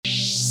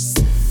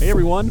Hey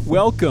everyone,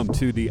 welcome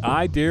to the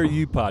I Dare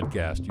You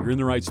podcast. You're in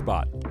the right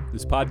spot.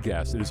 This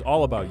podcast, it is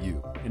all about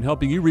you and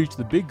helping you reach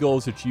the big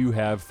goals that you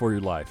have for your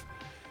life.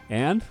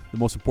 And the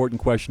most important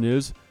question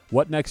is,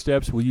 what next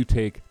steps will you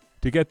take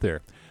to get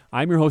there?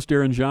 I'm your host,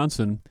 Darren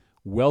Johnson.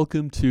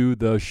 Welcome to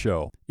the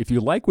show. If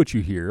you like what you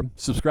hear,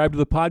 subscribe to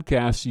the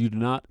podcast so you do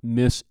not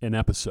miss an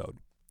episode.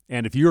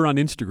 And if you're on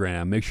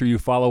Instagram, make sure you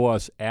follow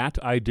us at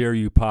I Dare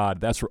You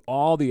Pod. That's where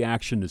all the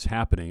action is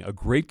happening. A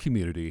great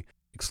community,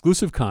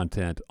 exclusive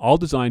content, all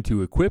designed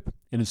to equip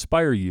and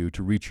inspire you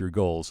to reach your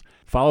goals.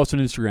 Follow us on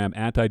Instagram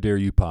at I Dare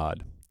You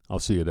Pod. I'll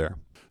see you there.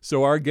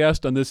 So our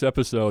guest on this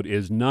episode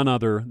is none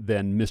other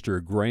than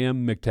Mr.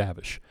 Graham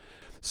McTavish,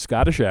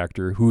 Scottish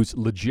actor who's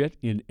legit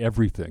in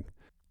everything.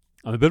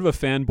 I'm a bit of a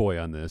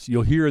fanboy on this.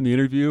 You'll hear in the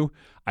interview,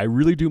 I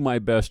really do my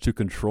best to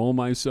control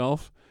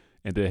myself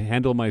and to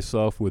handle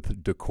myself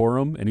with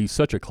decorum, and he's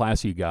such a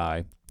classy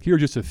guy. Here are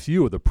just a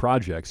few of the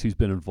projects he's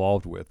been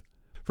involved with.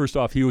 First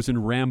off, he was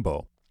in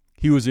Rambo.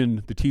 He was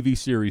in the TV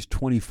series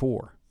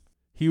 24.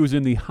 He was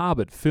in the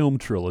Hobbit film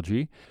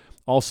trilogy,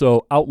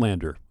 also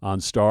Outlander on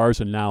Starz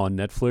and now on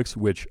Netflix,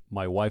 which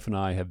my wife and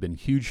I have been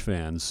huge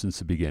fans since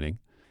the beginning.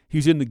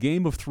 He's in the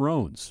Game of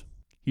Thrones.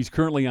 He's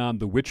currently on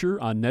The Witcher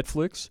on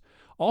Netflix.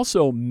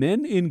 Also,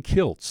 Men in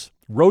Kilts,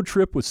 Road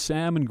Trip with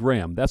Sam and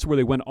Graham. That's where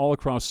they went all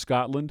across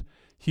Scotland.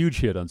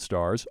 Huge hit on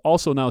Starz.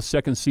 Also now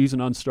second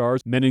season on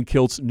Starz, Men in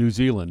Kilts New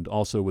Zealand,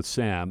 also with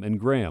Sam and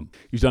Graham.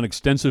 He's done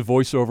extensive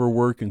voiceover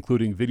work,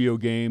 including video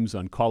games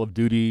on Call of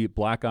Duty,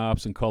 Black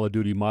Ops, and Call of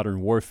Duty Modern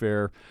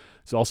Warfare.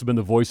 He's also been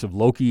the voice of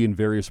Loki in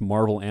various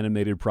Marvel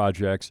animated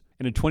projects.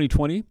 And in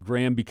 2020,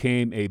 Graham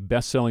became a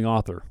best-selling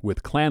author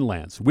with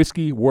Clanlands,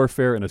 Whiskey,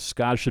 Warfare, and a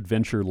Scottish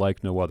adventure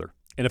like no other.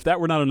 And if that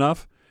were not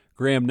enough,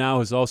 Graham now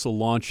has also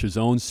launched his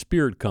own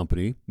spirit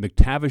company,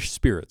 McTavish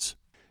Spirits.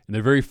 And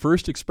the very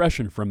first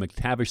expression from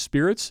McTavish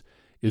Spirits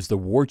is the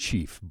War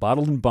Chief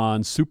Bottled and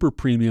Bond Super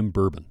Premium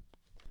Bourbon.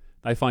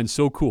 I find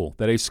so cool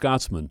that a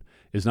Scotsman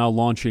is now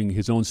launching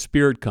his own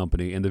spirit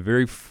company, and the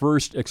very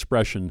first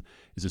expression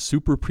is a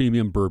super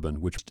premium bourbon,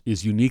 which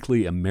is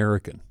uniquely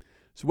American.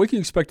 So what can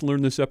you expect to learn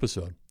in this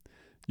episode?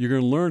 You're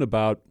going to learn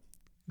about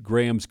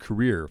Graham's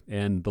career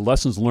and the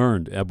lessons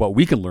learned and what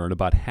we can learn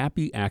about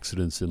happy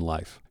accidents in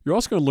life. You're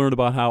also going to learn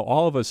about how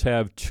all of us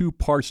have two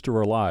parts to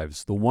our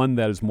lives, the one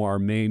that is more our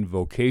main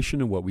vocation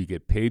and what we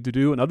get paid to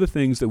do, and other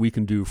things that we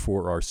can do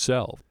for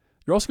ourselves.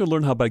 You're also going to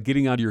learn how by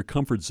getting out of your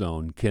comfort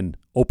zone can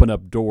open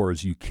up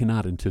doors you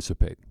cannot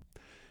anticipate.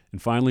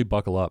 And finally,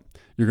 buckle up.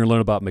 You're going to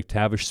learn about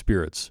McTavish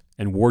Spirits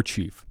and War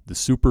Chief, the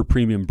super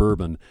premium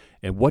bourbon,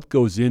 and what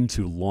goes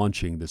into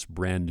launching this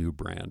brand new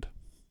brand.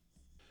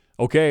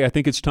 Okay, I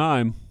think it's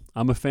time.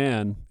 I'm a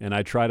fan, and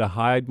I try to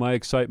hide my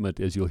excitement,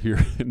 as you'll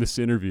hear in this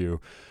interview.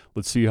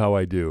 Let's see how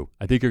I do.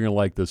 I think you're going to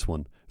like this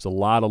one. There's a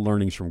lot of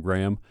learnings from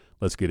Graham.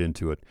 Let's get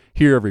into it.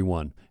 Here,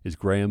 everyone, is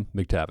Graham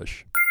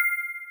McTavish.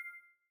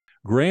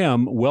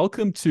 Graham,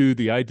 welcome to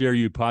the I Dare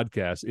You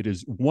podcast. It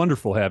is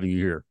wonderful having you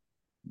here.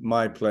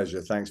 My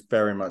pleasure. Thanks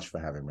very much for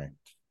having me.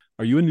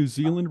 Are you in New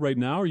Zealand right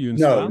now? Are you in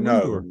Scotland?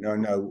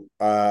 No.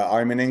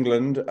 I'm in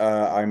England.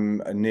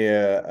 I'm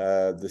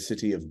near the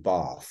city of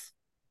Bath.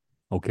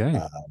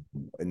 Okay.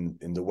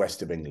 In the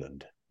west of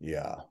England.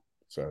 Yeah.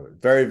 So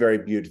very, very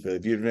beautiful.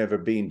 If you've never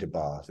been to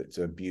Bath, it's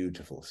a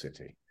beautiful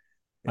city.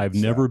 I've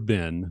never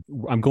been.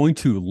 I'm going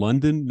to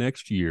London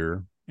next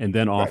year and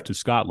then off to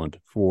Scotland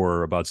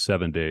for about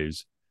 7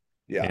 days.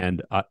 Yeah.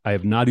 And I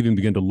have not even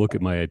begun to look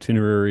at my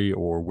itinerary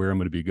or where I'm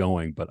going to be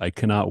going, but I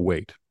cannot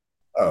wait.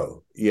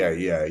 Oh, yeah.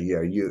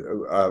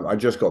 I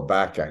just got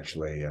back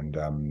actually,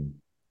 and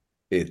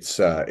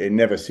it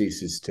never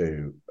ceases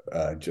to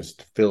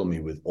just fill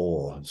me with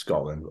awe.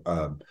 Scotland.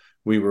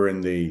 We were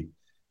in the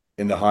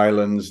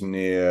Highlands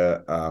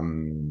near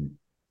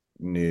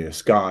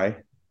Skye,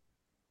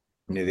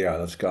 near the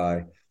Isle of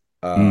Skye,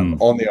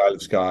 on the Isle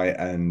of Skye,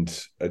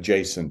 and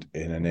adjacent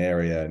in an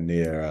area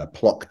near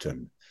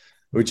Plockton,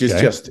 which is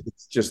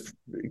just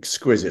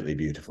exquisitely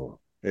beautiful.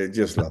 It's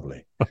just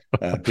lovely.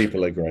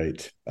 People are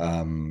great.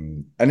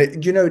 And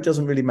it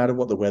doesn't really matter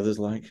what the weather's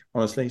like,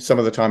 honestly. Some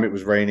of the time it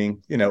was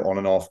raining, on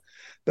and off,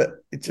 but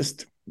it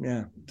just,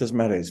 it doesn't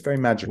matter. It's very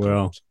magical.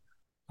 Well,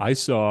 I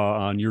saw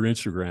on your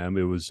Instagram,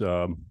 it was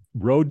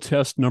road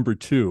test number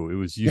 2. It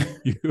was you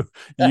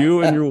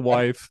and your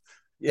wife.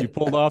 Yeah. You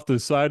pulled off the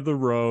side of the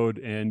road,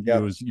 and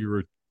you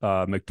were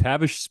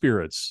McTavish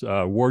Spirits,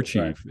 War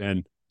Chief.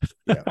 Right.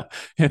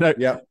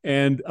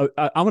 And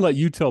I'm going to let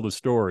you tell the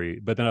story,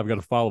 but then I've got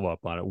to follow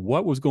up on it.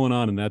 What was going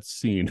on in that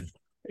scene?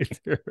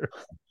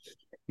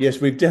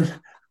 Yes, we've done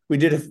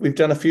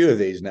a few of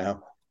these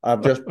now.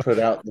 I've just put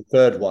out the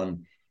third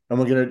one, and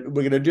we're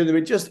gonna do them.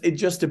 It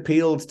just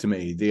appealed to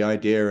me, the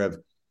idea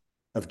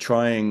of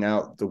trying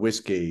out the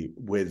whiskey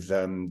with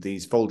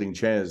these folding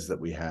chairs that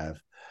we have,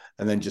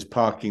 and then just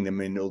parking them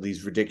in all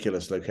these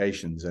ridiculous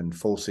locations and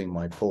forcing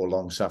my poor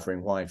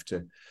long-suffering wife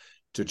to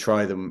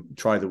try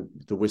the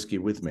whiskey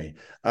with me.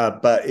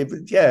 But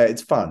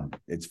it's fun.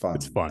 It's fun.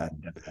 It's fun.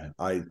 And,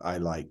 I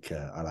like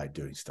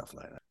doing stuff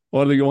like that.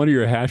 One of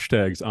your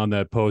hashtags on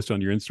that post on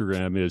your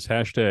Instagram is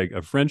hashtag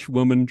a French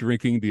woman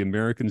drinking the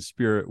American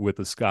spirit with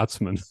a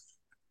Scotsman,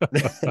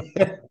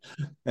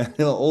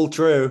 All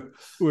true.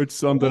 which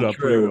summed it All up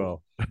pretty true.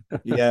 well.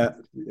 Yeah,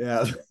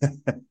 yeah.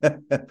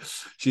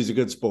 She's a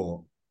good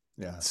sport.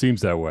 Yeah.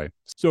 Seems that way.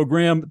 So,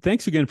 Graham,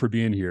 thanks again for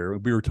being here.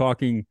 We were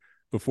talking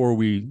before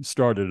we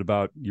started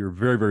about you're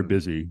very, very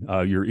busy.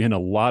 You're in a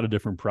lot of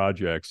different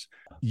projects.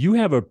 You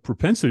have a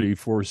propensity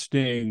for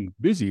staying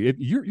busy.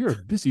 You're a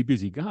busy,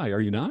 busy guy,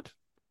 are you not?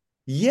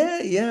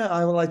 Yeah, yeah.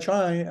 I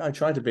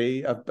try to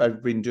be.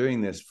 I've been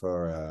doing this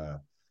for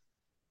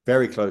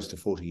very close to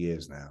 40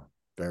 years now.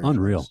 Very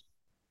Unreal.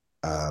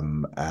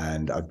 close.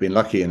 And I've been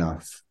lucky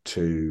enough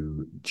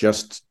to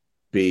just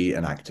be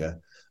an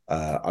actor.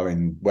 I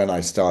mean, when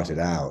I started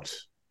out,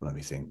 let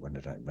me think.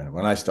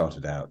 When I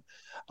started out,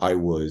 I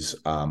was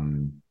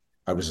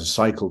I was a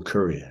cycle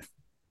courier.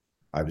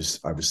 I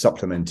was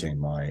supplementing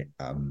my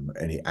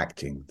any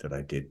acting that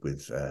I did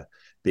with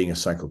being a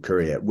cycle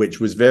courier, which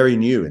was very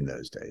new in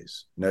those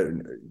days. No,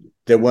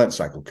 there weren't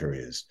cycle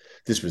couriers.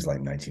 This was like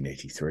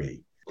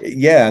 1983.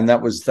 Yeah, and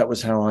that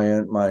was how I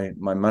earned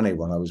my money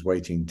when I was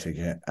waiting to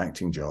get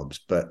acting jobs.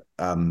 But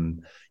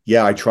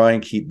yeah, I try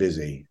and keep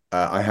busy.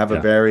 I have a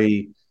Yeah.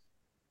 very,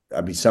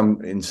 I mean,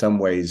 in some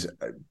ways,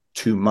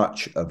 too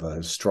much of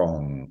a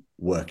strong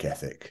work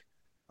ethic.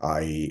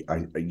 My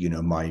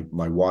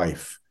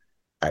wife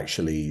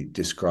actually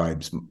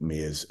describes me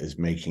as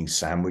making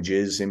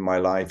sandwiches in my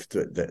life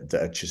that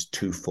are just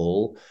too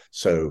full.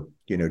 So,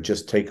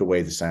 just take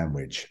away the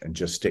sandwich and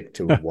just stick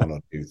to one or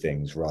two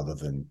things rather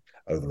than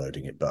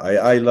overloading it. But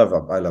I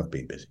love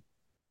being busy.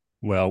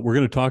 Well, we're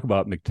going to talk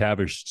about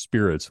McTavish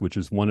Spirits, which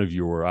is one of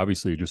your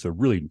obviously just a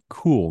really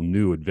cool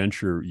new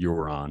adventure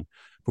you're on.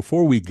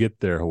 Before we get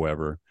there,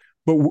 however,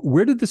 but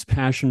where did this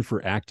passion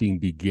for acting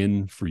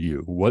begin for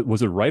you? What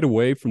was it right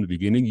away from the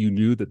beginning? You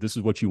knew that this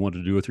is what you wanted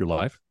to do with your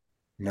life?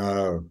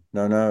 No,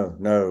 no, no,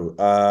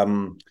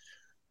 no.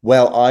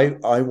 Well,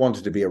 I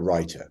wanted to be a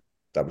writer.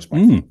 That was my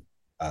Mm, thing.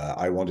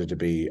 I wanted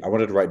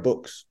to write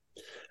books,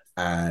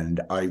 and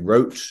I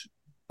wrote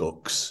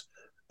books,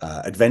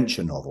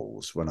 adventure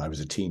novels when I was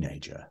a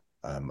teenager.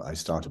 I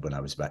started when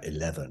I was about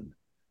 11,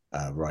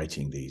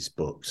 writing these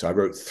books. I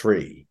wrote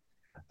three,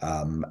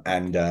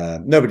 and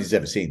nobody's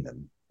ever seen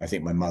them. I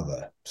think my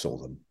mother saw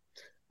them.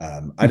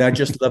 And I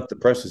just loved the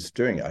process of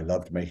doing it. I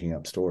loved making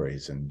up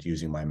stories and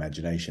using my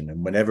imagination.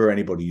 And whenever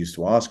anybody used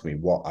to ask me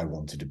what I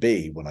wanted to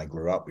be when I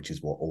grew up, which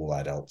is what all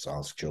adults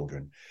ask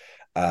children,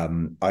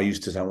 I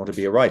used to say I want to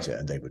be a writer,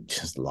 and they would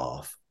just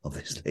laugh,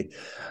 obviously.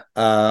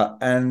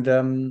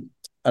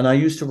 And I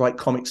used to write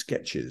comic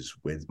sketches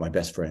with my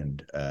best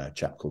friend, a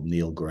chap called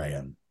Neil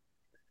Graham,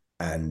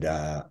 and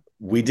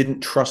we didn't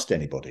trust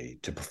anybody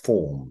to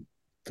perform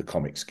the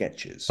comic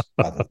sketches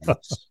other than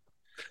us,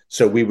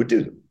 so we would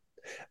do them.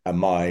 And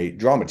my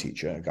drama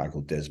teacher, a guy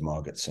called Des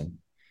Margetson,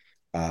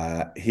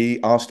 he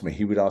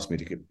would ask me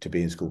to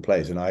be in school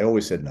plays. And I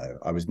always said no.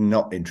 I was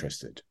not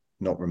interested,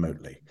 not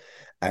remotely.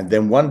 And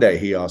then one day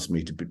he asked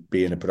me to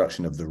be in a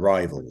production of The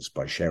Rivals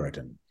by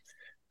Sheridan.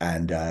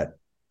 And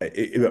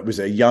it was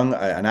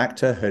an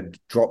actor had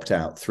dropped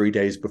out 3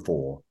 days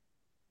before,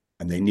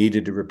 and they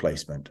needed a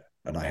replacement.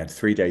 And I had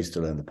 3 days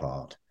to learn the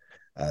part.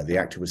 The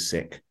actor was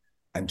sick.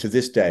 And to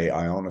this day,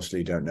 I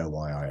honestly don't know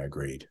why I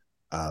agreed.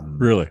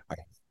 really?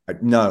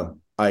 No,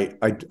 I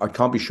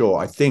can't be sure.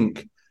 I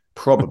think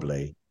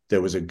probably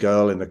there was a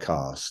girl in the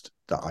cast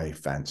that I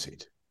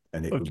fancied,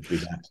 and it would be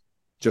that.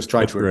 Just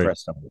trying That's to great.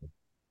 impress somebody.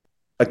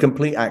 A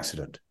complete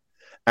accident,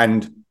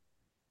 and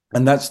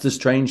and that's the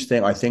strange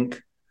thing. I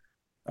think.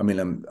 I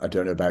mean, I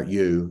don't know about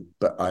you,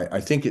 but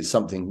I think it's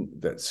something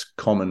that's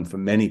common for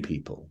many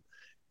people,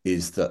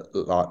 is that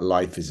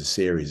life is a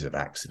series of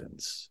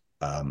accidents.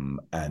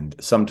 And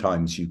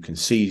sometimes you can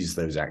seize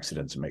those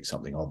accidents and make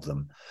something of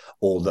them,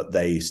 or that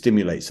they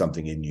stimulate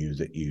something in you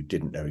that you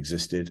didn't know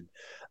existed,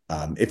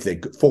 if they're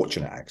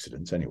fortunate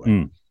accidents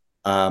anyway.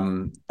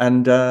 Mm.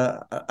 And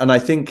I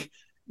think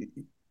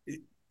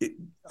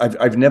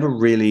I've never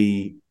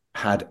really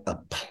had a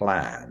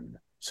plan,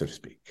 so to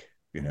speak.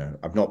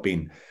 I've not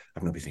been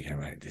thinking,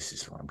 right, this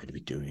is what I'm going to be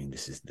doing,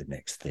 this is the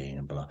next thing,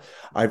 and blah.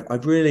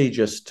 I've really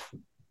just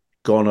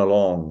gone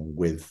along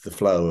with the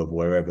flow of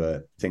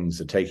wherever things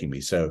are taking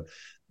me. So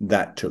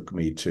that took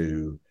me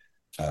to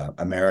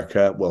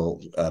America.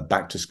 Well,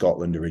 back to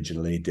Scotland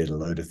originally, did a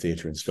load of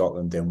theatre in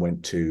Scotland, then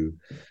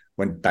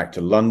went back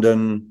to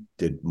London,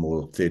 did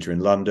more theatre in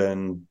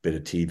London, bit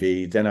of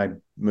TV. Then I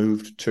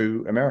moved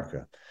to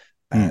America.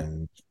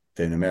 And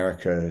then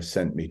America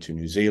sent me to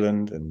New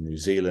Zealand, and New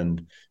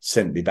Zealand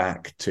sent me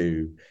back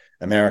to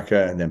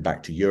America, and then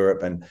back to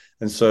Europe. And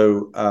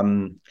so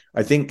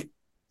I think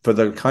for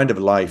the kind of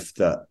life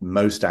that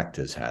most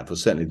actors have, or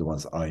certainly the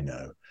ones that I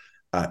know,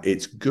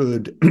 it's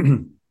good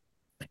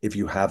if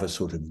you have a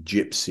sort of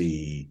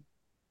gypsy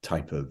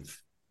type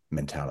of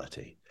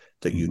mentality,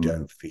 that you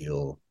don't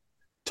feel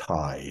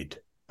tied.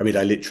 I mean,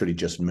 I literally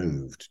just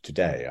moved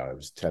today. I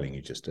was telling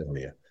you just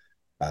earlier.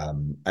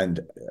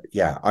 And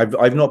yeah,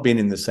 I've not been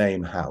in the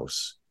same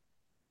house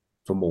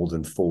for more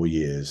than 4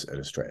 years at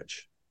a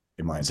stretch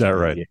in my Is that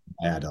right?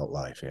 my adult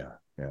life. Yeah,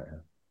 yeah,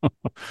 I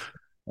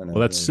Well, know.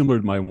 that's similar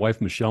to my wife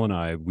Michelle and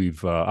I.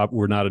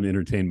 We're not in the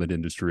entertainment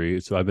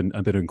industry, so I've been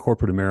in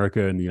corporate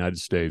America in the United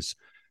States.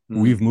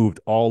 We've moved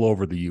all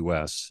over the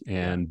U.S.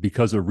 Yeah, and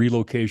because of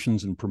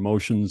relocations and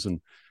promotions,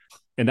 and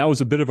that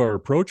was a bit of our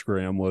approach,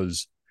 Graham,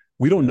 was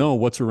we don't yeah, know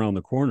what's around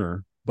the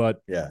corner,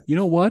 but yeah, you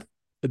know what?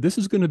 This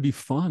is going to be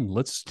fun.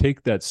 Let's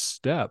take that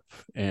step.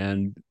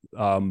 And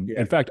yeah,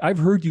 in fact, I've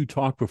heard you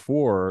talk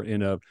before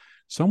in a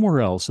somewhere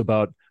else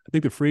about, I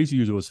think the phrase you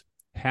used was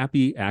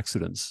happy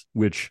accidents,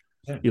 which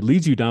yeah. it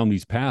leads you down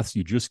these paths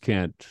you just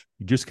can't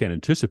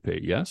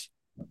anticipate. Yes.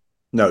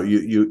 No,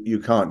 you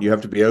can't. You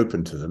have to be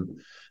open to them,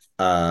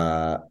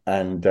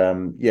 and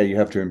yeah, you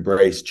have to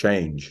embrace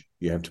change.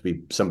 You have to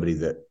be somebody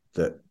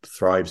that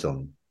thrives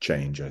on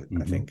change. I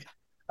Mm-hmm. think,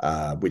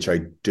 which I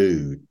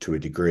do to a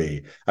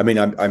degree. I mean,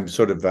 I'm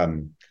sort of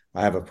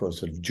I have a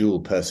sort of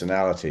dual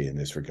personality in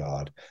this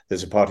regard.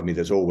 There's a part of me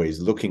that's always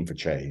looking for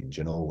change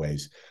and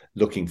always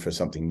looking for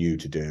something new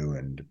to do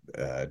and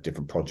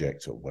different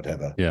projects or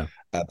whatever. Yeah.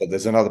 But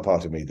there's another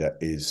part of me that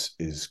is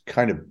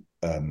kind of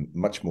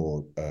much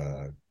more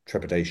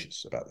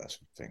trepidatious about that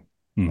sort of thing.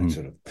 Like Mm-hmm.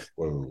 sort of,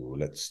 whoa,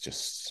 let's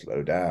just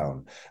slow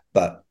down.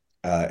 But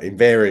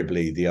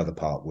invariably, the other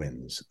part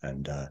wins,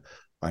 and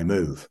I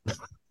move.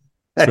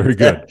 Very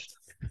good.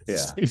 Yeah.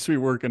 Seems to be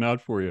working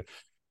out for you.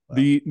 Well,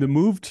 The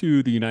move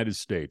to the United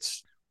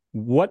States,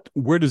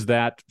 where does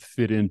that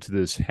fit into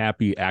this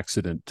happy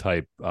accident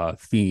type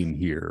theme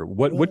here?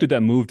 What well, did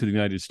that move to the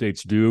United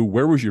States do?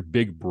 Where was your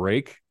big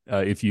break?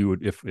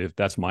 If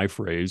that's my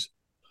phrase.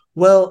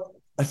 well,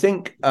 I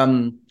think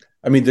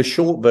I mean the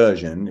short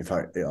version, if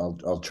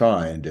I'll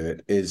try and do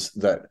it, is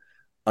that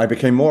I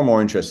became more and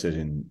more interested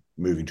in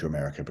moving to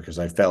America because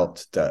I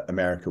felt that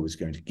America was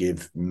going to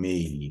give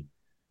me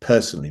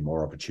personally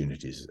more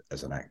opportunities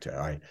as an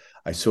actor.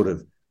 I sort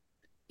of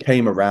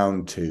came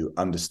around to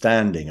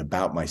understanding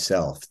about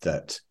myself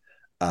that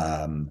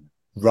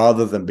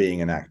rather than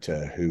being an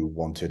actor who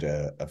wanted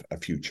a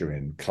future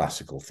in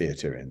classical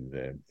theatre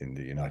in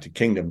the United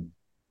Kingdom,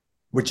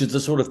 which is the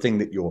sort of thing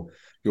that you're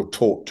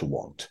taught to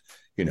want.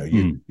 You know,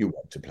 Mm. you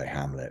want to play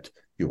Hamlet,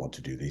 you want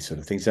to do these sort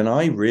of things. And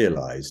I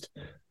realized,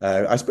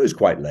 I suppose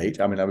quite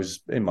late, I mean, I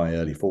was in my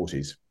early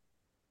 40s,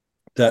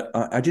 that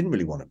I didn't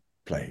really want to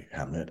play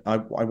Hamlet. I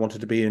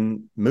wanted to be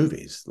in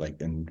movies, like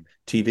in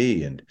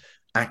TV and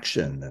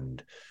action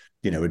and,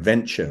 you know,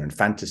 adventure and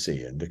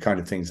fantasy and the kind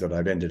of things that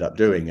I've ended up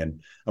doing.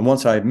 And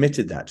once I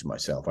admitted that to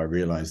myself, I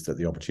realized that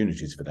the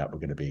opportunities for that were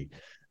going to be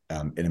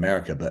in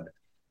America. But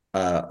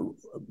uh,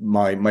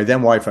 my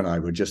then wife and I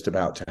were just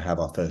about to have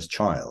our first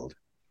child,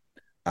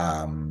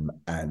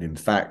 and in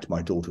fact,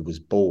 my daughter was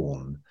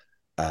born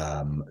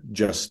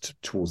just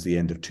towards the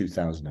end of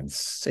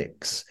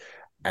 2006,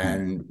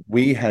 and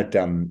we had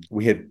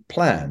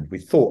planned, we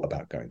thought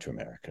about going to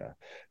America,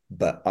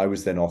 but I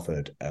was then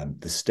offered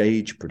the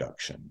stage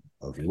production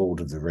of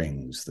Lord of the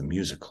Rings, the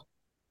musical.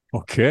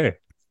 Okay.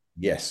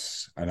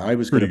 Yes, and I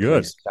was going Pretty to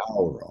play good.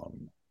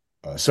 Sauron.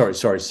 Sorry,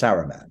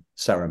 Saruman.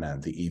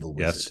 Saruman, the evil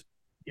wizard.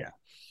 Yes. Yeah,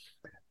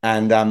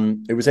 and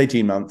it was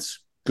 18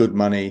 months, good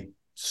money,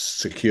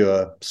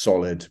 secure,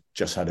 solid.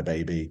 Just had a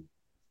baby.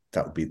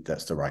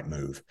 That's the right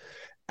move.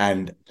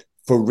 And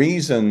for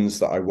reasons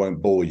that I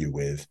won't bore you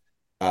with,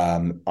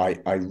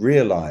 I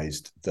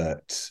realized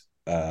that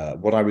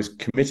what I was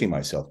committing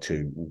myself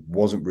to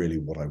wasn't really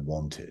what I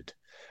wanted.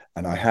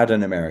 And I had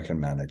an American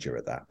manager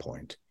at that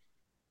point,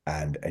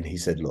 and he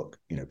said, "Look,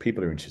 you know,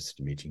 people are interested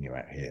in meeting you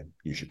out here.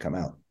 You should come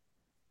out."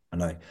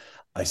 And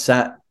I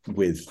sat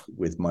with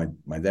my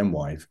then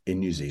wife in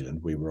New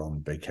Zealand. We were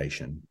on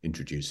vacation,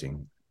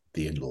 introducing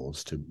the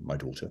in-laws to my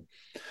daughter,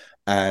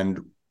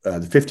 and the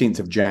 15th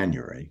of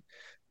January,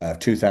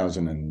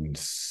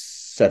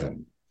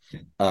 2007,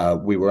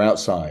 we were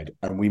outside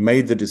and we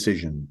made the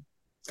decision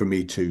for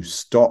me to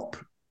stop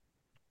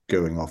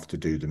going off to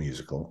do the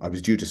musical. I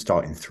was due to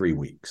start in 3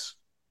 weeks.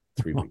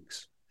 3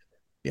 weeks.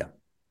 Yeah.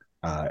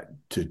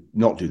 To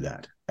not do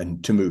that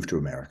and to move to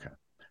America.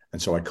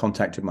 And so I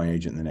contacted my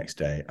agent the next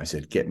day. I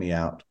said, "Get me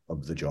out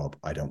of the job.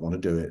 I don't want to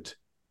do it.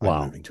 I'm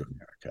Wow. moving to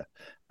America."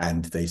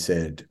 And they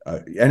said,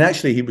 and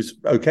actually he was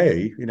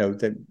okay. You know,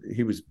 that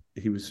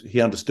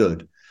he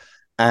understood.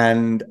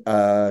 And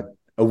a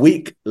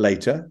week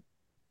later,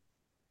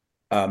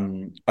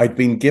 I'd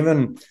been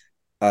given,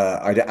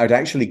 I'd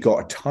actually got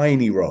a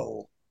tiny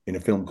role in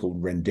a film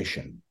called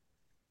Rendition.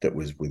 It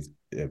was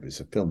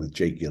a film with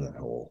Jake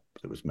Gyllenhaal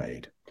that was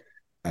made.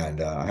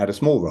 And I had a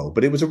small role,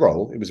 but it was a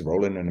role. It was a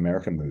role in an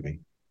American movie.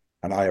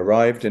 And I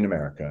arrived in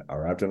America, I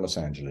arrived in Los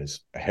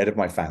Angeles ahead of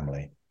my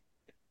family,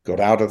 got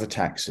out of the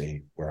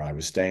taxi where I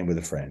was staying with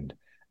a friend,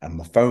 and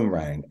my phone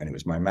rang, and it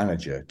was my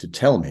manager to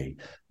tell me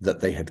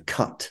that they had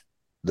cut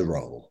the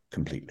role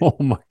completely. Oh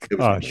my There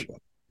was no gosh. more.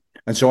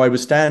 And so I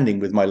was standing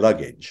with my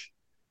luggage.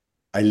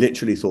 I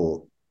literally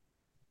thought,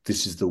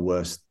 this is the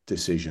worst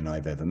decision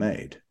I've ever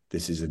made.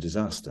 This is a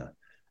disaster.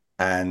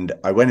 And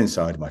I went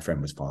inside. My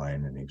friend was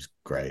fine, and he was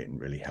great and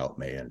really helped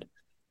me.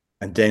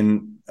 And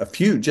then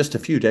just a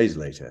few days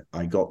later,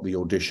 I got the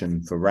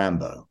audition for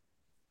Rambo,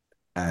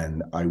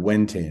 and I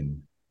went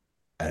in,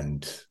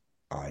 and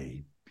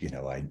I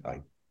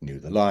knew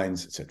the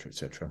lines, etc.,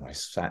 etc. And I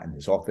sat in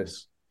his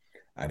office,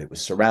 and it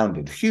was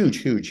surrounded,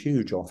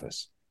 huge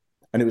office,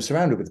 and it was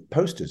surrounded with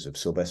posters of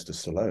Sylvester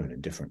Stallone in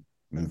different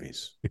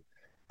movies.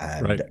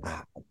 And Right.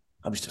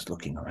 I was just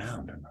looking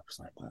around, and I was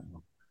like,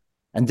 wow.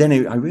 And then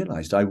I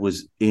realized I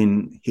was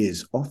in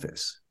his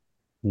office.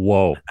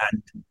 Whoa.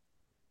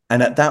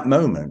 And at that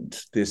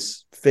moment,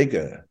 this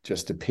figure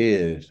just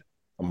appeared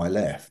on my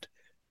left,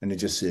 and it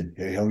just said,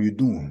 "Hey, how you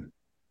doing?"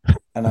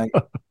 And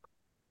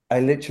I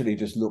literally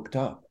just looked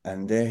up,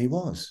 and there he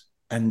was.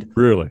 And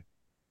Really?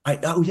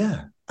 oh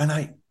yeah,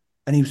 and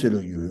he said, "Oh,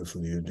 you here for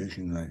the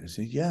audition?" And I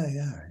said, "Yeah,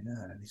 yeah,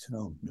 yeah." And he said,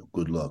 "Oh,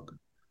 good luck."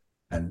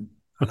 And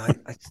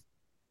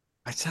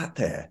I sat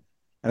there,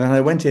 and then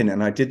I went in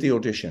and I did the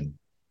audition,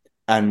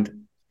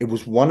 and it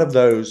was one of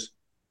those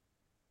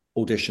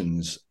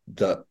auditions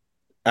that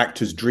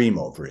actors dream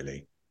of,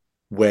 really,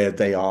 where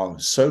they are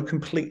so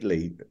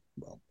completely,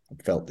 well,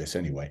 I felt this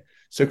anyway,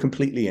 so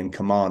completely in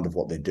command of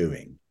what they're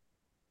doing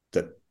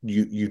that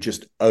you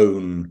just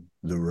own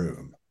the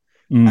room.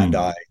 And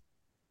I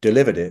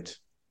delivered it,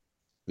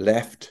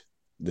 left.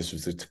 This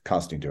was the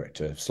casting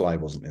director. Sly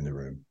wasn't in the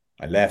room.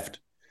 I left.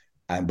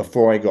 And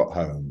before I got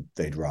home,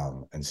 they'd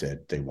rung and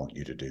said, they want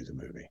you to do the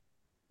movie.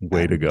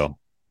 Way to go.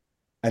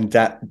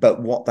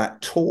 But what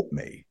that taught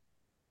me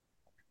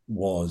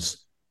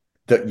was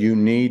that you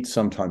need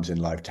sometimes in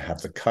life to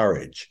have the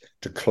courage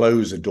to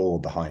close a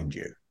door behind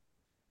you,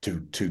 to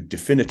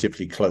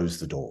definitively close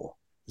the door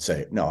and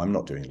say, no, I'm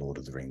not doing Lord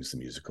of the Rings, the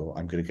musical.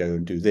 I'm going to go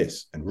and do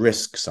this and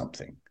risk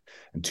something.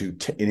 And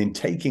in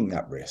taking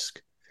that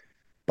risk,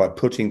 by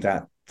putting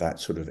that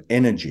sort of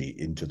energy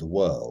into the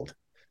world,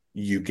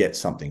 you get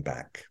something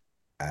back.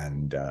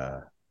 And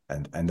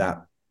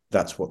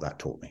that's what that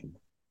taught me.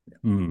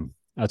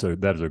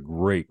 That is a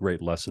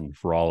great lesson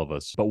for all of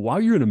us. But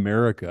while you're in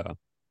America,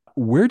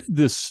 where did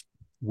this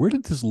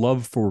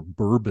love for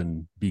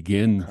bourbon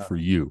begin for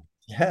you?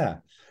 Yeah,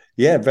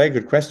 very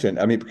good question.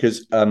 I mean,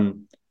 because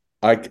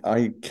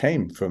I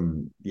came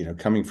from,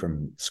 coming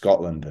from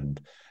Scotland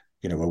and,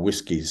 a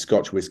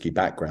Scotch whiskey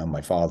background.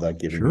 My father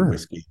giving me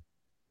whiskey.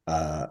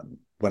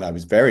 When I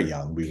was very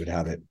young, we would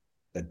have it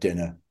at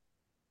dinner.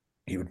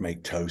 He would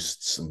make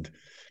toasts, and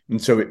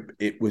so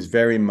it was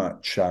very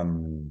much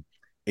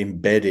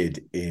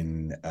embedded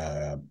in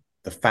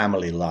the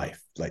family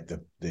life, like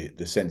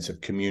the sense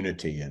of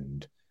community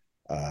and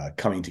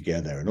coming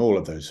together and all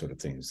of those sort of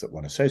things that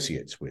one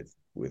associates with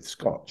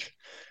Scotch.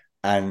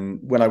 And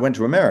when I went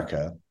to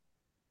America,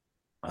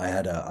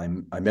 I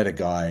met a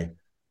guy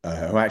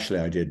who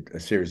actually I did a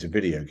series of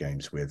video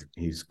games with.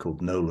 He's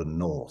called Nolan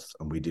North,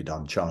 and we did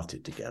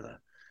Uncharted together.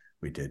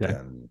 We did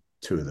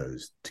two of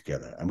those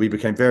together, and we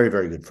became very,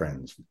 very good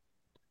friends.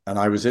 And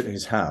I was at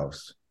his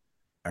house,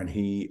 and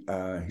he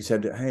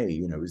said, "Hey,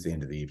 it was the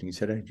end of the evening." He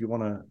said, "Hey, do you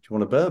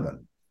want a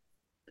bourbon?"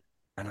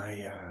 And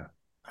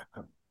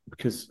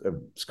because of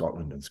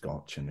Scotland and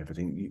Scotch and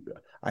everything,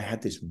 I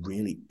had this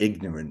really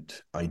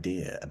ignorant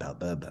idea about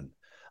bourbon.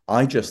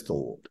 I just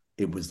thought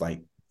it was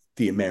like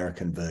the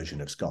American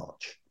version of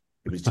Scotch.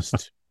 It was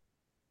just,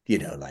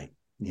 like,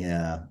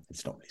 yeah,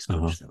 it's not really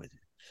Scotch, though, is it?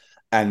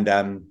 And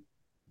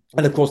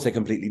of course they're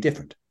completely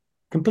different.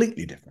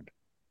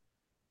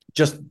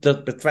 Just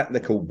the fact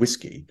they're called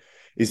whiskey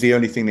is the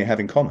only thing they have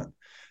in common.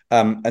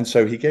 And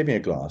so he gave me a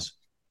glass,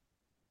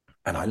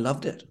 and I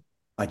loved it.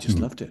 I just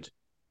loved it.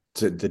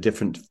 The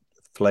different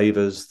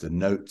flavors, the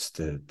notes,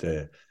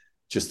 the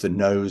just the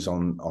nose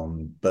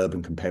on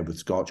bourbon compared with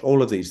Scotch,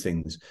 all of these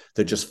things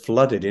that just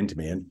flooded into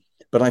me.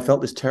 But I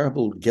felt this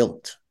terrible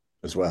guilt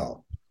as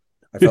well.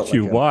 I felt Did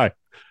you? Why?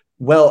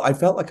 Well, I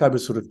felt like I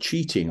was sort of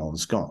cheating on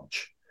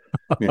Scotch.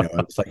 I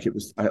was like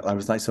I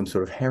was like some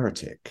sort of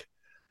heretic,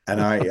 and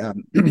I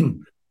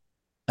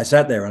I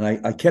sat there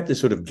and I kept this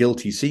sort of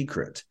guilty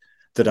secret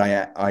that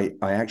I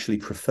actually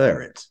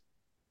prefer it.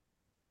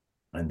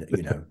 And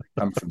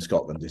I'm from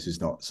Scotland. This is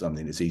not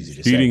something that's easy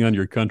to say. Cheating on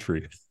your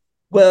country.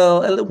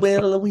 Well,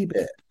 a wee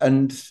bit.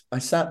 And I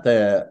sat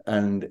there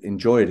and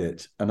enjoyed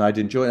it, and I'd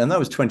enjoyed it, and that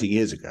was 20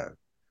 years ago.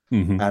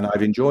 And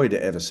I've enjoyed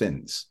it ever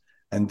since.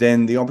 And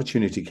then the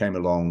opportunity came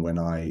along when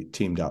I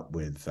teamed up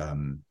with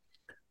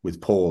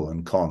Paul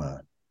and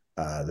Connor,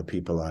 the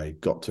people I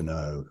got to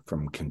know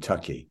from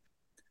Kentucky.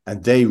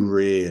 And they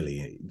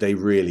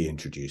really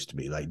introduced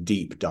me, like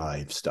deep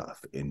dive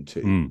stuff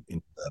into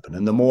bourbon.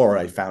 And the more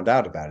I found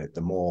out about it,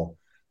 the more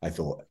I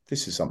thought,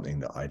 this is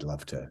something that I'd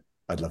love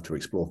to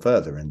explore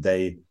further. And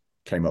they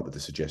came up with the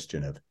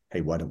suggestion of,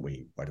 hey, why don't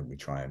we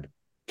try and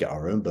get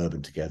our own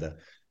bourbon together,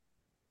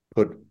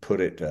 put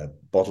it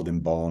bottled in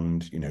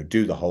bond,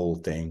 do the whole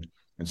thing.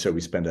 And so we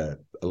spent a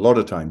lot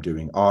of time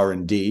doing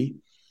R&D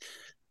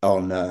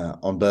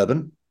on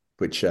bourbon,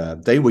 which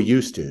they were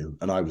used to,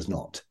 and I was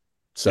not.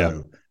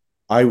 So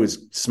I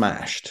was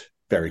smashed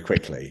very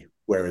quickly,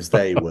 whereas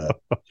they were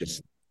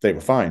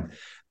fine.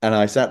 And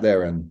I sat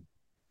there and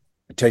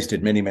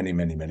tasted many,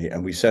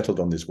 and we settled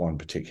on this one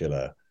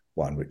particular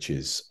one, which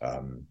is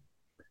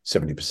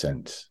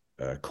 70%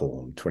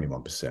 corn,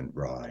 21%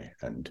 rye,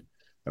 and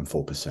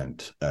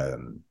 4%.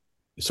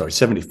 Sorry,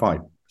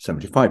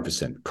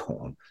 75%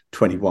 corn,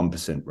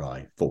 21%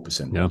 rye,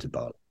 4% malted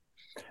barley,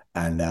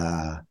 and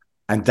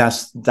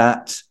that's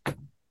that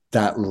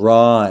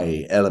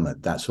rye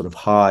element, that sort of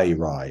high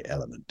rye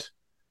element,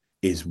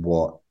 is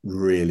what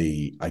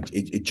really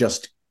it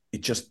just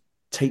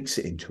takes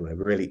it into a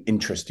really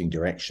interesting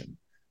direction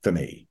for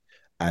me,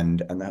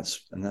 and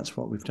that's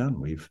what we've done.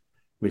 We've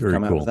Very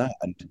come out cool. of that,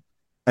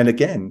 and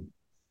again,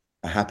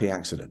 a happy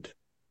accident.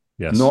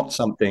 Yes. Not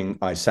something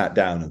I sat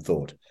down and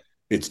thought,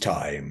 it's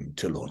time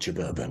to launch a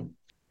bourbon.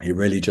 It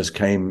really just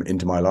came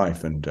into my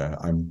life, and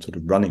I'm sort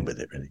of running with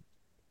it, really.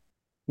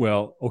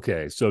 Well,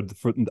 okay. So,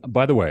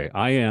 by the way,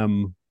 I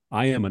am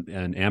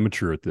an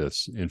amateur at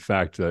this. In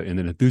fact, and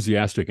an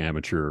enthusiastic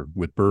amateur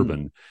with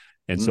bourbon,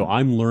 and so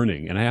I'm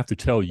learning. And I have to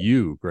tell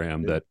you,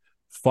 Graham, that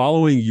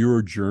following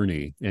your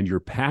journey and your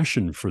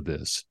passion for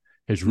this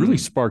has really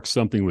sparked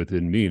something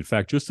within me. In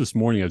fact, just this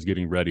morning I was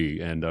getting ready,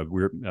 and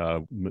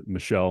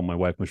Michelle, my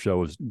wife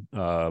Michelle,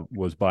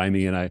 was by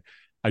me, and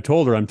I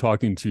told her I'm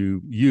talking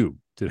to you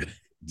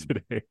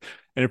today.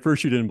 And at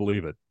first she didn't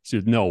believe it. She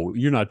said, "No,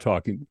 you're not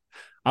talking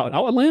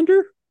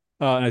Outlander."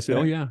 And I said,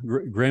 "Oh yeah,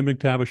 Graham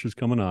McTavish is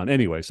coming on."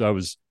 Anyway, so I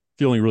was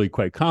feeling really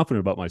quite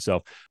confident about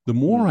myself. The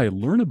more I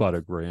learn about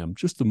it, Graham,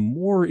 just the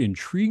more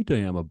intrigued I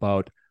am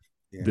about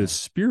this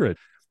spirit.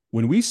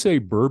 When we say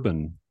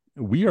bourbon,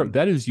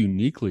 that is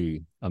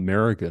uniquely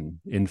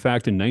American. In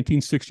fact, in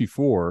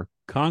 1964,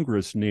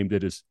 Congress named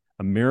it as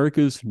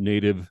America's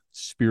native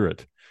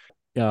spirit.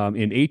 In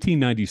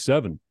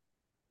 1897,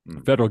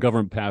 the federal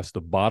government passed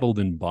the Bottled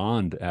in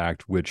Bond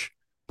Act, which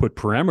put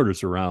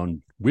parameters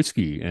around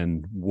whiskey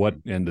and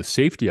the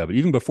safety of it,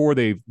 even before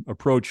they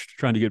approached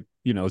trying to get,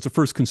 it's the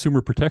first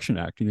Consumer Protection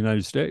Act in the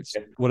United States.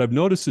 What I've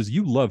noticed is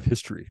you love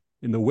history,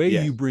 and the way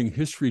you bring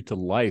history to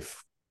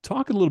life.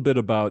 Talk a little bit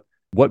about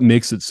what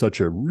makes it such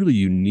a really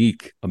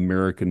unique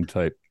American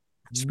type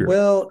spirit.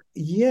 Well,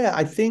 yeah,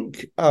 I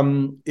think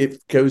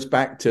it goes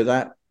back to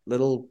that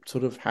little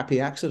sort of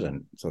happy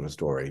accident sort of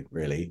story,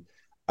 really,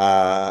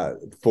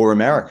 for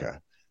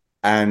America.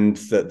 And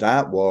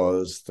that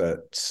was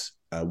that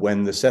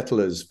when the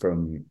settlers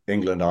from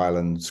England,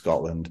 Ireland,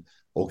 Scotland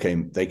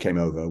came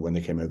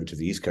over to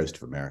the East Coast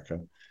of America,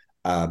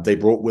 they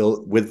brought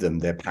with them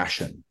their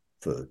passion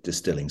for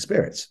distilling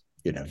spirits.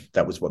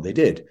 That was what they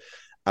did.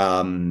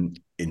 They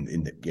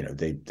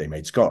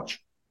made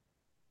Scotch,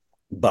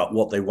 but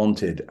what they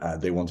wanted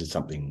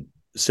something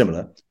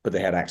similar, but they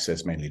had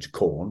access mainly to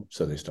corn,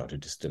 so they started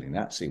distilling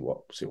that. See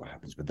what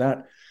happens with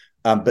that.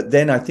 But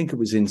then I think it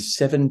was in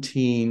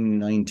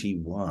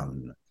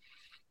 1791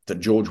 that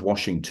George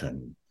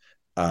Washington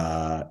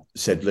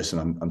said,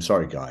 "Listen, I'm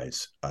sorry,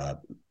 guys.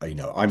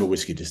 I'm a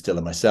whiskey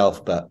distiller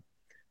myself, but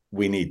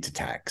we need to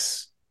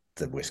tax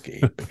the whiskey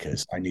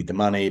because I need the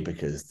money,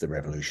 because the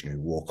Revolutionary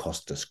War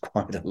cost us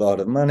quite a lot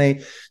of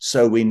money.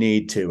 So we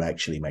need to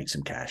actually make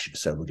some cash.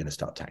 So we're going to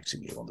start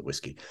taxing you on the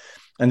whiskey."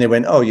 And they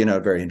went, "Oh,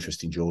 very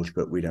interesting, George,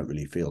 but we don't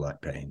really feel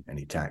like paying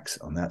any tax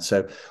on that.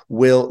 So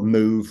we'll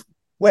move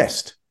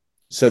west."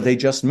 So they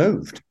just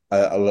moved.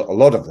 A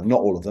lot of them,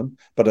 not all of them,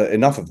 but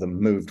enough of them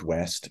moved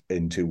west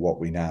into what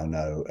we now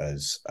know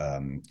as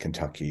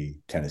Kentucky,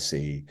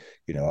 Tennessee,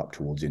 up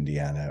towards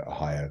Indiana,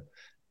 Ohio.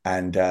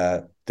 And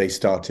they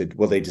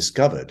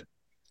discovered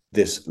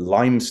this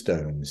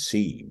limestone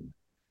seam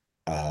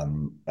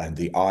and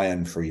the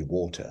iron-free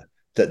water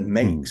that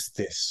makes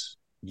this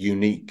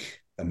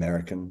unique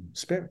American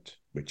spirit,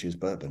 which is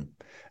bourbon.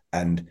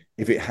 And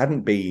if it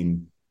hadn't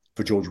been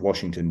for George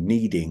Washington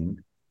needing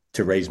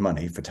to raise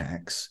money for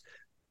tax,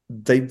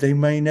 they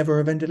may never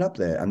have ended up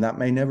there, and that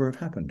may never have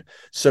happened.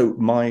 So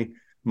my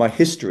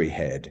history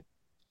head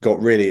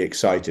got really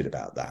excited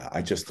about that.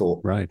 I just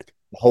thought, the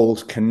whole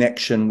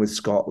connection with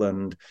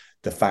Scotland,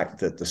 the fact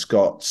that the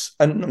Scots,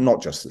 and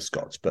not just the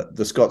Scots, but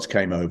the Scots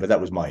came over.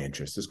 That was my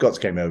interest. The Scots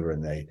came over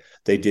and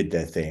they did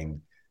their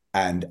thing,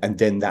 and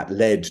then that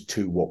led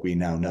to what we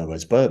now know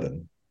as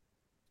bourbon.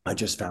 I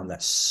just found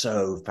that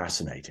so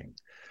fascinating,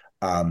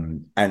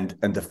 and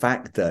the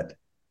fact that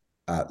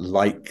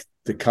like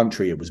the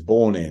country it was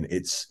born in,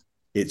 it's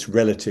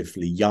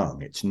relatively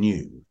young, it's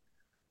new,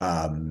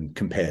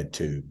 compared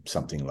to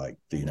something like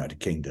the United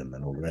Kingdom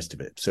and all the rest of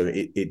it. So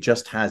it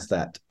just has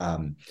that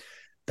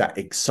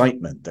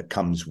excitement that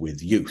comes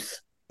with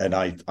youth. And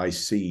I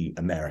see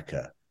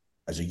America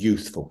as a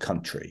youthful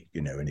country,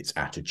 in its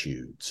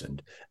attitudes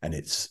and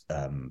its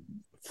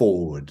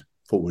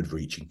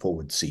forward-reaching,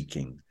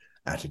 forward-seeking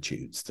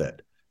attitudes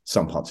that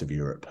some parts of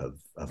Europe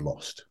have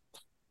lost.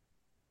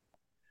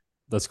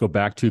 Let's go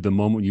back to the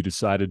moment you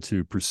decided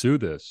to pursue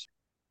this.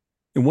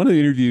 In one of the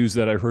interviews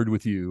that I heard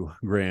with you,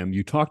 Graham,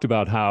 you talked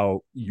about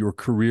how your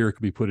career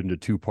could be put into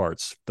two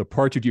parts. The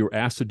part that you were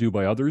asked to do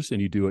by others,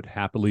 and you do it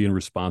happily and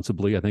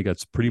responsibly. I think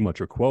that's pretty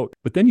much a quote.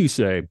 But then you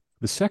say,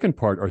 the second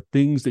part are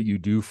things that you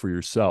do for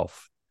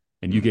yourself.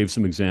 And you gave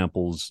some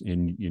examples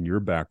in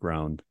your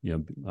background,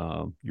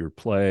 your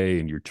play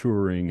and your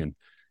touring.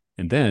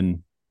 And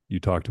then you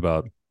talked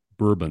about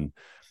bourbon.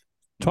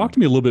 Talk to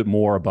me a little bit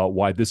more about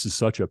why this is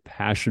such a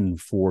passion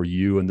for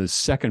you and the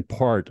second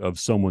part of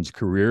someone's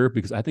career,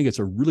 because I think it's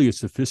a really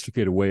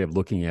sophisticated way of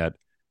looking at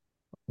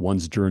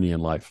one's journey in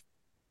life.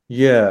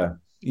 Yeah,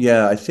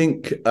 yeah. I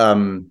think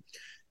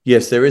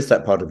yes, there is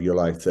that part of your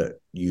life that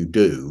you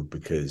do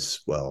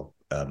because, well,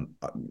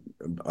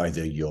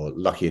 either you're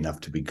lucky enough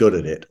to be good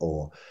at it,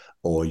 or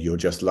you're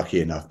just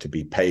lucky enough to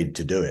be paid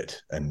to do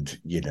it, and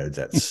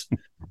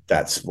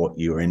that's what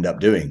you end up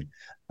doing.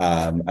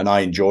 And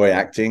I enjoy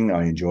acting.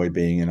 I enjoy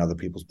being in other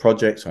people's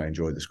projects. I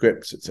enjoy the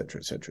scripts, etc.,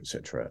 etc.,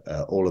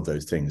 etc. All of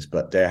those things.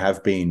 But there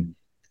have been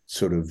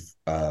sort of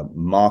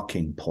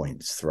marking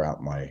points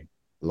throughout my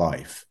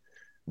life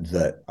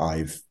that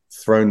I've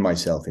thrown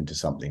myself into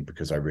something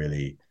because I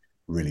really,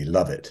 really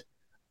love it.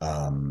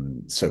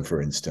 So,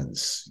 for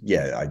instance,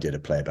 yeah, I did a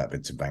play about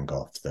Vincent van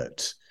Gogh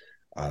that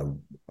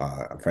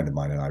a friend of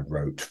mine and I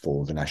wrote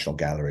for the National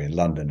Gallery in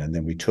London, and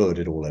then we toured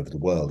it all over the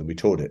world, and we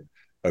toured it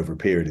over a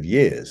period of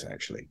years,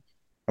 actually.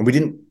 And we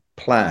didn't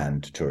plan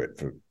to tour it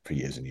for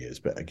years and years,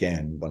 but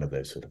again, one of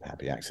those sort of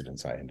happy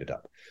accidents.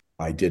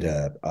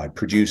 I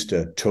produced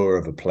a tour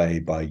of a play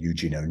by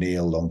Eugene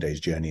O'Neill, Long Day's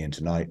Journey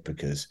into Night,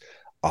 because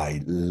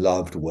I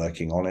loved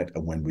working on it.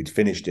 And when we'd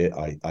finished it,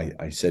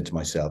 I said to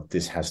myself,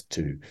 this has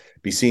to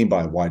be seen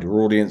by a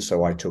wider audience.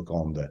 So I took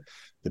on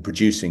the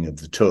producing of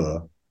the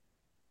tour.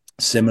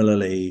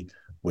 Similarly,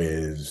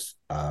 with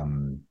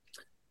Men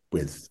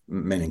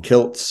in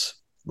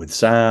Kilts, with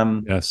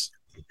Sam, Yes.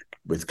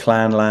 with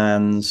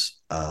Clanlands,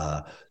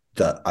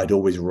 that I'd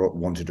always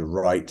wanted to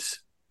write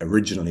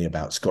originally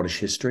about Scottish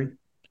history.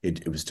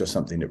 It was just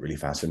something that really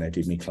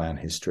fascinated me, clan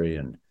history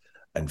and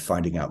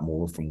finding out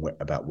more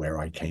about where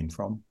I came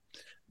from.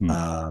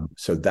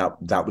 So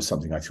that was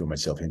something I threw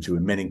myself into,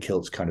 and Men in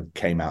Kilts kind of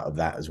came out of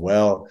that as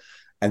well.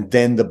 And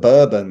then the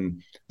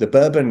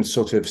bourbon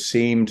sort of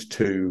seemed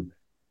to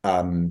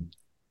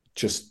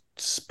just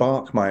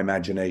spark my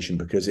imagination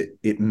because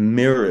it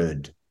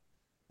mirrored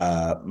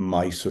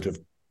my sort of,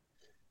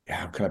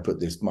 how can I put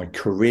this, my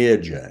career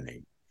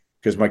journey,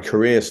 because my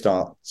career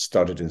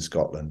started in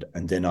Scotland,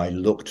 and then I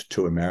looked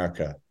to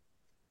America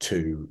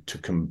to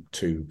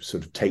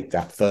sort of take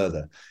that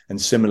further. And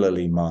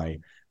similarly, my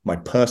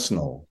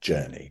personal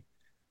journey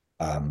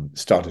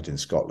started in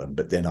Scotland,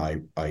 but then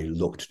I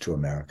looked to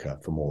America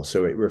for more.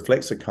 So it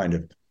reflects a kind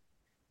of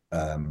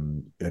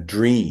a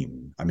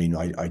dream. I mean,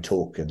 I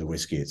talk in the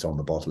whiskey, it's on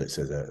the bottle, it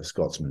says a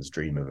Scotsman's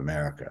dream of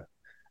America.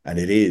 And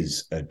it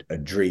is a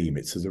dream.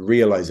 It's the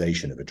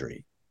realization of a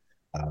dream,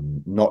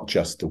 not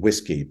just the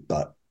whiskey,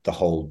 but the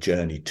whole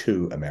journey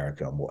to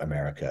America and what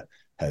America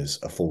has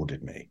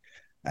afforded me.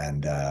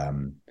 And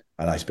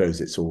I suppose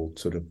it's all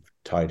sort of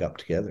tied up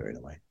together in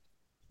a way.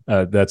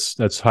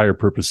 That's higher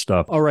purpose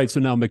stuff. All right. So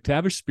now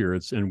McTavish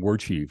Spirits and War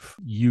Chief,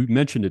 you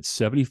mentioned it's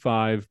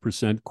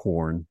 75%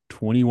 corn,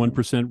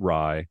 21%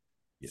 rye,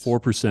 Yes.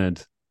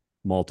 4%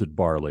 malted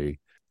barley.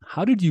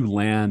 How did you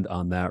land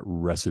on that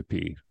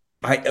recipe?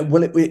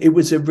 It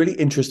was a really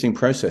interesting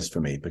process for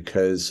me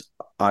because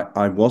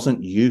I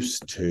wasn't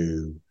used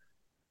to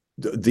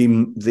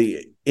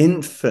the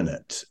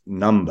infinite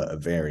number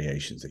of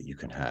variations that you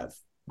can have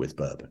with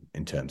bourbon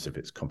in terms of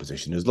its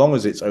composition, as long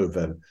as it's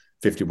over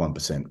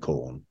 51%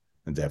 corn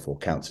and therefore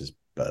counts as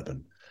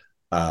bourbon.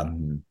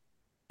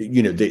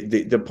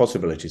 The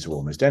possibilities are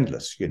almost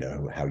endless.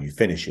 How you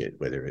finish it,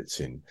 whether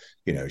it's in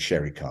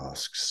sherry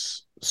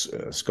casks,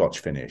 Scotch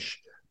finish,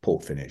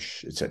 port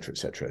finish, etc.,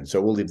 etc. And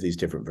so all of these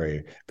different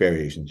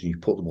variations, you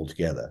put them all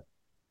together.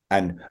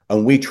 And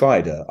we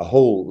tried a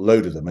whole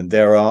load of them. And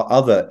there are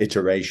other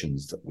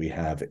iterations that we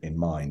have in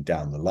mind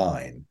down the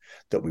line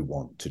that we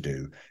want to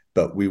do.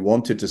 But we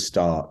wanted to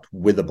start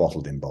with a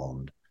bottled in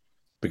bond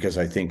because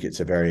I think it's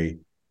a very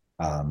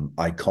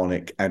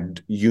iconic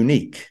and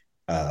uniquely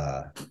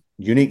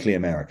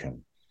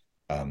American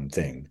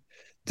thing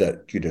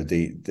that,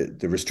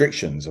 the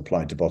restrictions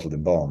applied to bottled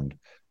in bond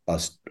are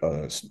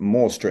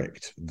more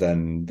strict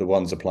than the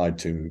ones applied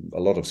to a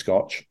lot of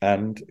Scotch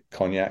and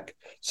cognac.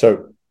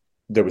 So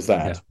there was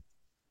that. Yeah.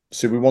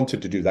 So we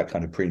wanted to do that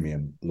kind of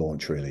premium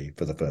launch really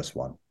for the first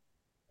one.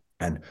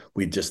 And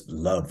we just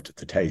loved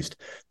the taste.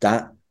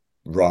 That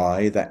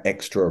rye, that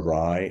extra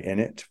rye in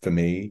it, for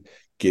me,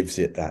 gives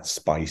it that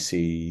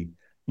spicy,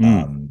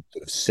 sort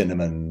of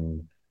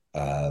cinnamon,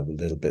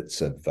 little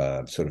bits of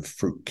sort of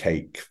fruit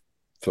cake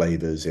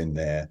flavors in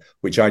there,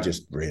 which I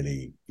just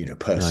really,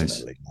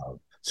 personally love.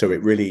 So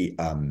it really,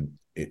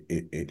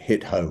 it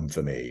hit home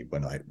for me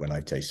when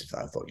I tasted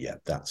that. I thought, yeah,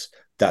 that's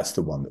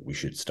the one that we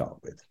should start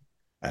with,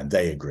 and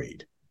they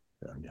agreed.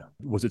 Yeah.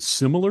 Was it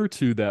similar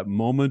to that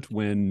moment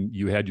when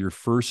you had your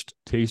first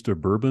taste of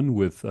bourbon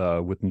with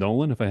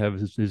Nolan, if I have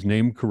his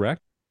name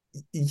correct?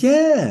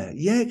 Yeah,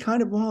 it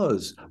kind of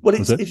was. Well,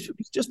 it's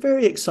just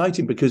very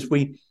exciting because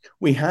we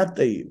had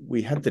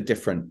the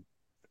different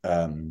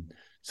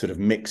sort of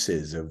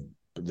mixes of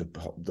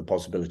the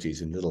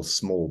possibilities in little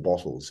small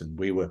bottles, and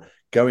we were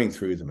going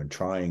through them and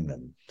trying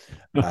them,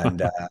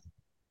 and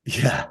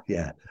yeah.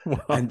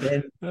 Wow. And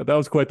then that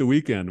was quite the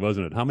weekend,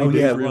 wasn't it? How many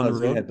days were you on the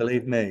road? Yeah,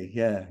 believe me,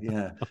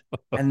 yeah.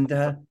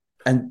 And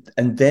And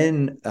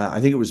then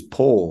I think it was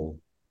Paul.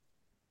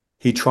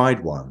 He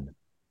tried one,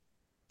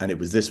 and it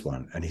was this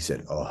one, and he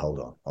said, "Oh, hold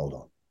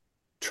on,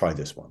 try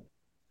this one."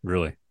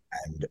 Really?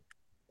 And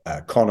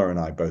Connor and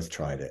I both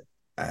tried it,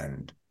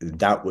 and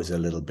that was a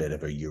little bit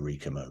of a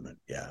eureka moment.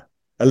 Yeah,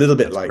 a little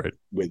bit That's like great.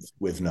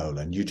 with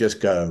Nolan. You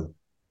just go,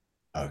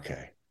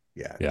 okay,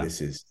 yeah, Yeah.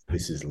 this is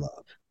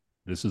love.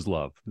 This is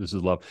love. This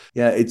is love.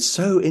 Yeah, it's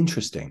so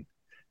interesting,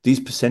 these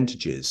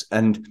percentages.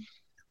 And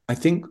I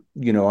think,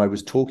 I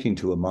was talking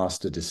to a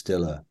master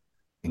distiller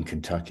in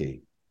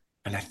Kentucky,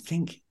 and I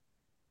think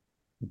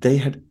they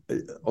had,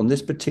 on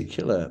this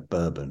particular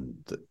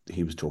bourbon that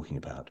he was talking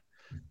about,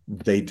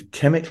 they'd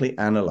chemically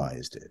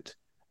analyzed it,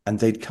 and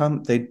they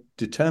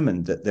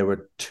determined that there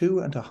were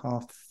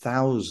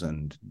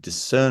 2,500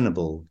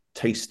 discernible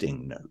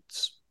tasting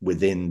notes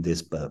within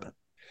this bourbon.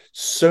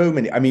 So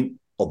many. I mean,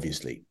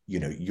 obviously,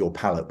 your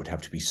palate would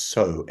have to be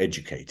so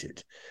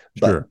educated,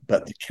 Sure.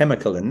 but the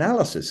chemical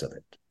analysis of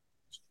it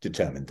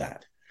determined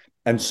that.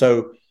 And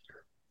so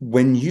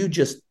when you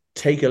just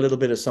take a little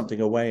bit of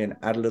something away and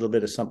add a little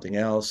bit of something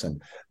else,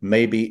 and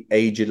maybe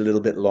age it a little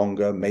bit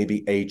longer,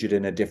 maybe age it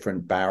in a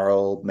different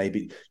barrel,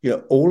 maybe,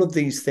 all of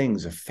these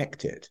things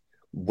affect it,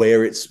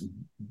 where it's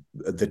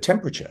the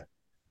temperature,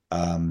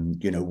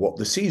 what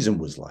the season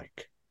was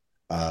like.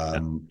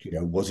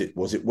 Was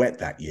it wet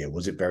that year?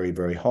 Was it very,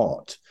 very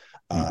hot?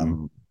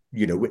 Mm-hmm.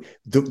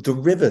 The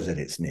river that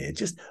it's near,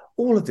 just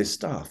all of this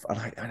stuff. And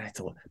I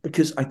thought,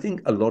 because I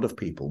think a lot of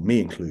people, me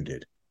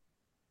included,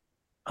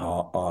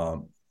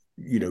 are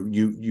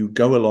you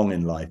go along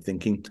in life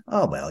thinking,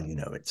 oh, well,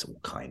 it's all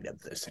kind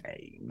of the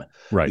same,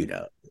 Right.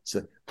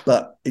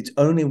 But it's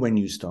only when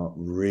you start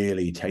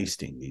really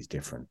tasting these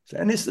different,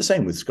 and it's the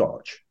same with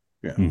Scotch,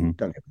 Mm-hmm.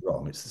 don't get me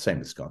wrong, it's the same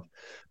with Scotch,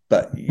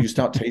 but you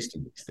start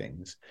tasting these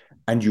things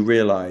and you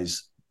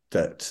realize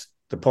that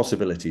the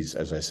possibilities,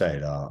 as I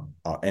said, are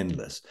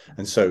endless.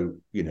 And so,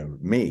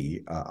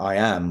 me, I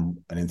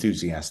am an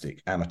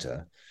enthusiastic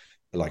amateur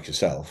like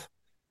yourself,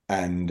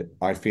 and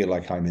I feel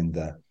like I'm in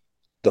the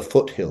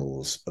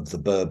foothills of the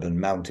Bourbon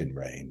mountain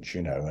range,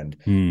 and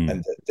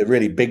Mm. the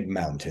really big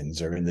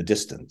mountains are in the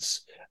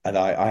distance, and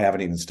I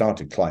haven't even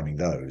started climbing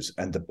those.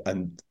 And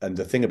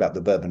the thing about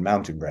the Bourbon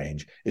mountain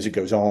range is it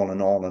goes on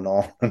and on and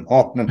on and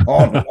on and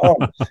on and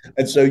on,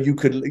 and so you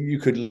could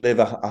live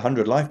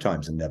 100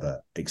 lifetimes and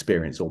never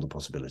experience all the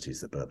possibilities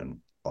that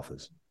bourbon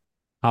offers.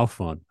 How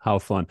fun. How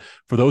fun.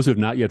 For those who have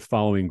not yet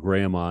following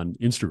Graham on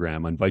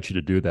Instagram, I invite you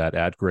to do that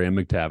at Graham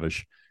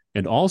McTavish.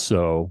 And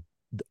also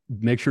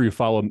make sure you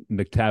follow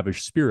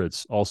McTavish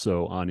Spirits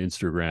also on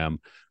Instagram.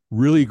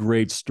 Really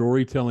great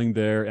storytelling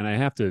there. And I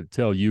have to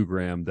tell you,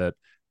 Graham, that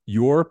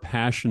your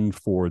passion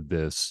for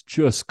this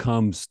just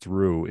comes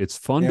through. It's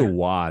fun to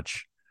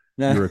watch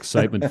your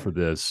excitement for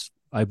this.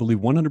 I believe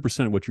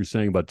 100% what you're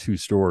saying about two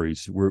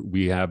stories, where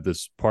we have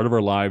this part of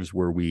our lives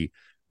where we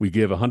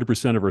give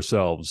 100% of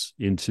ourselves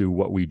into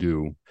what we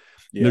do.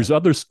 Yeah.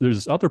 There's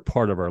this other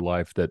part of our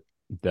life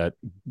that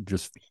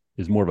just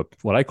is more of a,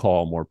 what I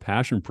call a more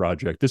passion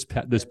project. This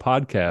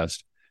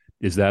podcast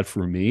is that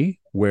for me,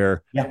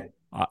 where,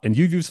 and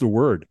you use the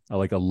word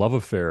like a love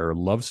affair or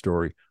love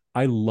story.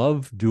 I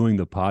love doing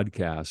the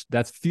podcast.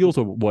 That feels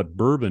what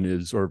bourbon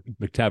is, or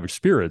McTavish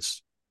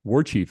Spirits,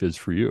 War Chief, is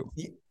for you.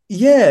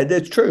 Yeah,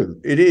 that's true.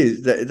 It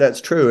is.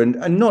 That's true.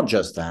 And not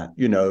just that,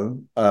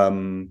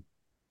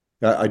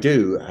 I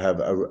do have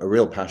a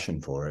real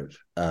passion for it.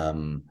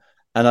 And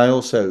I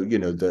also,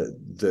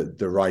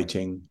 the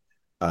writing,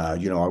 I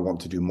want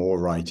to do more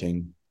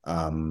writing.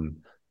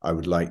 I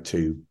would like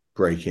to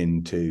break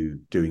into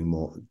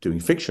doing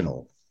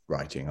fictional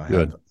writing. I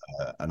have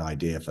an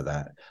idea for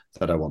that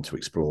I want to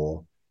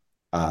explore.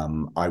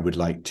 I would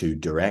like to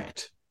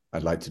direct.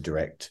 I'd like to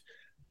direct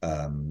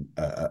a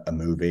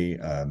movie,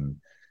 and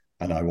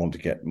I want to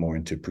get more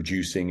into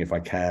producing if I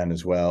can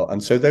as well.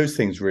 And so those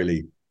things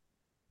really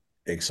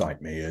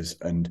excite me,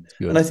 and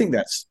I think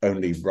that's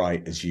only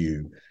right as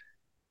you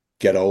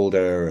get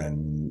older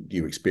and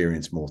you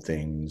experience more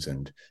things.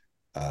 And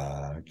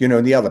and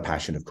the other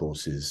passion, of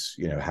course, is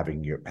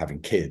having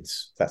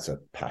kids. That's a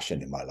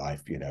passion in my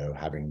life,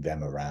 having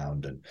them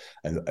around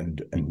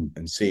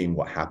and seeing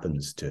what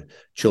happens to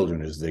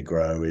children as they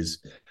grow is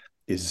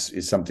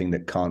something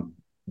that can't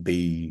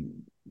be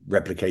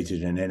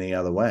replicated in any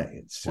other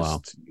way. It's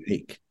just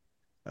unique.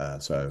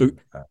 So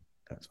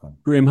that's fun.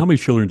 Graham, how many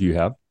children do you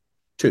have?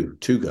 Two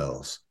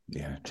girls.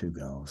 Yeah, two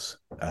girls.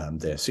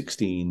 They're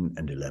 16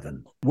 and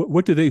 11.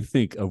 What do they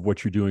think of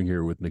what you're doing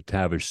here with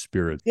McTavish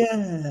Spirits?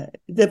 Yeah,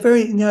 they're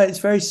very, it's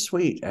very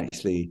sweet,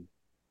 actually.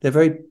 They're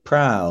very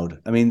proud.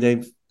 I mean,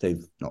 they've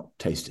not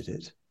tasted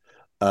it,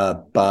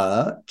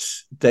 but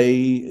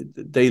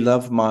they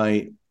love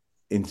my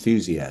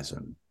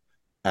enthusiasm,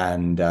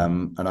 and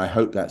I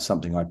hope that's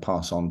something I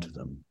pass on to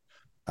them.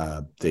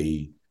 I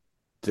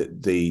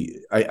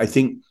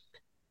think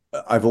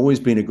I've always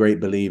been a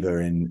great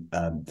believer in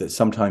that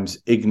sometimes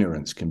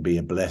ignorance can be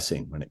a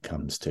blessing when it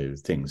comes to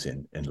things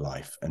in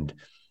life, and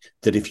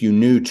that if you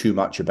knew too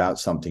much about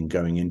something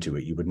going into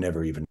it, you would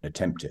never even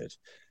attempt it.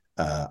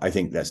 I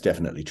think that's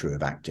definitely true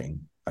of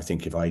acting. I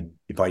think if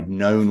I'd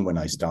known when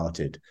I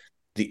started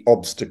the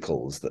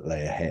obstacles that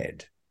lay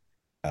ahead,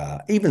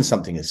 even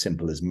something as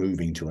simple as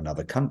moving to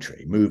another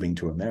country, moving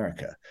to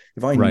America,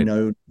 if I Right.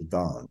 know in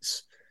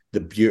advance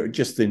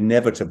just the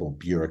inevitable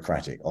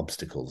bureaucratic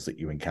obstacles that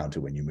you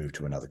encounter when you move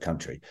to another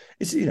country,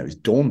 it's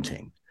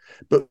daunting.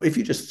 But if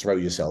you just throw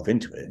yourself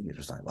into it, and you're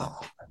just like,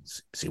 well,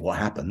 see what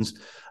happens.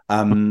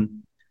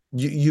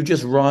 You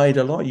just ride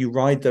a lot. You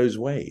ride those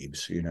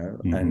waves,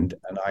 Mm-hmm. and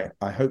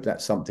I hope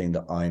that's something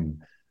that I'm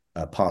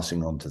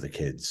passing on to the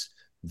kids,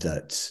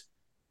 that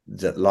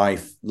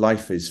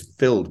life is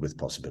filled with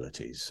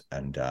possibilities,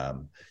 and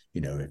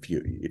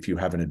if you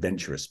have an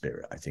adventurous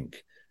spirit, I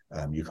think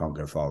you can't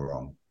go far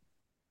wrong.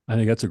 I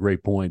think that's a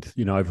great point.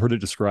 I've heard it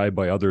described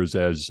by others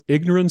as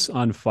ignorance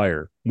on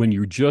fire, when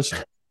you just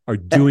are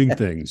doing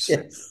things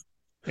Yes.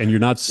 and you're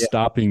not Yeah.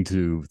 stopping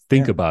to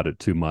think Yeah. about it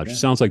too much. Yeah.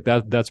 Sounds like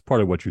that's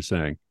part of what you're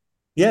saying.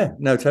 Yeah.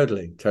 No,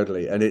 totally.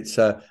 And it's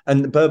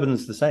and bourbon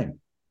is the same.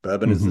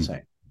 Bourbon is the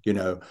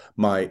Mm-hmm.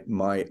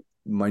 same.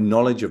 My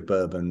knowledge of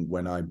bourbon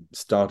when I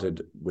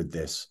started with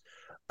this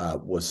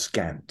was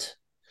scant.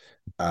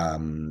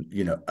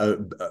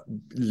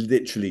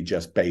 Literally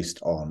just based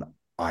on,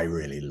 I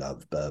really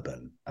love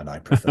bourbon and I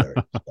prefer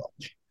it to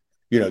Scotch.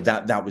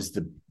 That was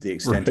the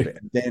extent of Right.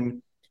 it. And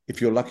then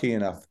if you're lucky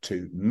enough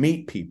to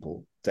meet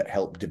people that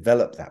help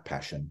develop that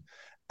passion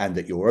and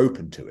that you're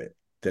open to it,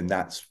 then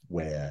that's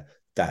where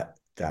that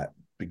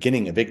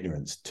beginning of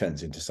ignorance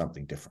turns into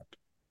something different.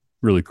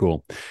 Really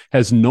cool.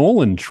 Has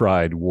Nolan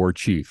tried War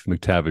Chief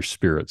McTavish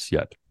spirits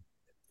yet?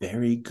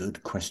 Very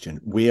good question.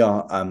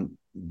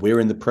 We're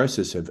in the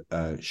process of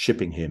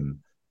shipping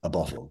him a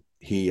bottle.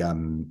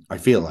 I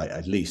feel like I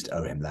at least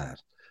owe him that.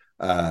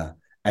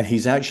 And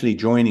he's actually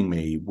joining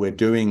me. We're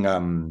doing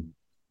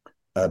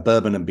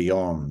Bourbon and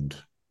Beyond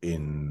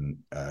in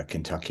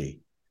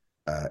Kentucky.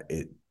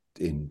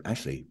 In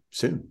actually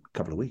soon, a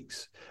couple of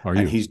weeks, Are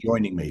and you? he's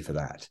joining me for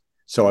that.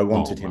 So I Oh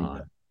wanted him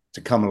my,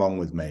 to come along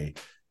with me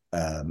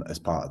as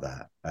part of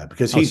that,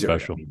 because how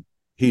special.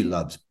 he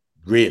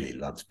really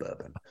loves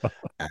bourbon,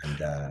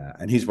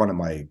 and he's one of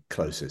my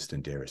closest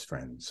and dearest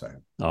friends. So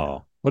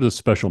Oh, what a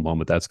special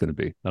moment that's going to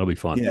be. That'll be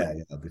fun. yeah,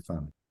 that'll be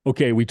fun.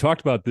 Okay, we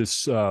talked about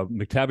this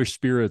McTavish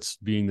spirits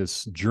being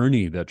this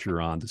journey that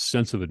you're on, this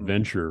sense of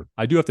adventure.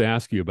 I do have to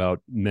ask you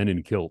about Men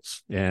in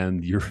Kilts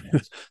and your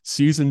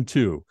season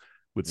 2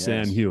 with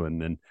Sam Yes,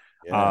 Hewen. And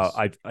yes,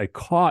 I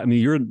caught. I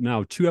mean, you're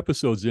now 2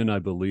 episodes in, I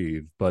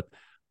believe. But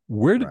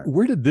right.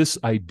 where did this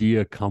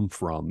idea come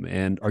from?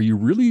 And are you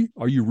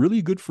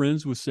really good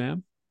friends with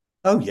Sam?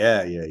 Oh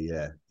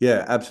yeah,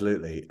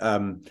 absolutely.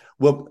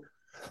 Well,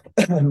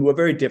 we're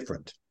very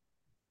different.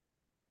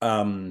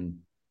 Um,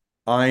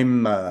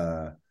 I'm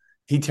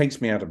he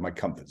takes me out of my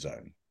comfort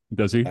zone,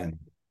 Does he? and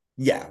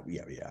yeah.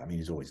 I mean,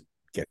 he's always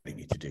getting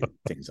me to do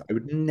things I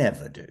would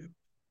never do,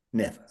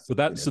 never. So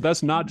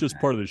that's not just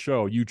part of the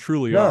show. You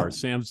truly are. No,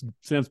 Sam's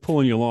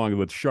pulling you along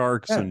with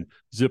sharks yeah, and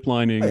zip oh,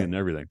 lining yeah, and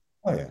everything.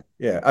 oh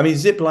yeah. I mean,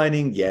 zip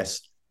lining,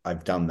 yes,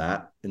 I've done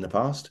that in the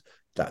past.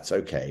 That's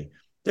okay.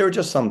 There are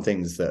just some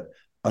things that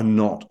are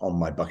not on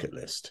my bucket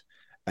list,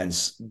 and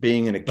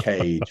being in a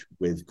cage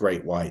with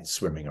great whites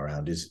swimming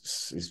around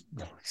is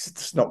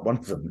it's not one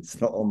of them. It's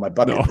not on my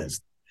bucket No.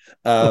 list.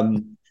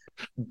 Um,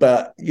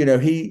 but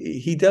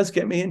he does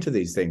get me into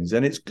these things,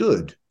 and it's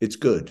good. It's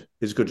good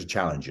to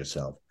challenge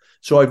yourself.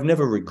 So I've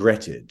never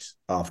regretted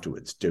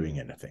afterwards doing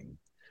anything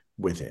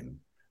with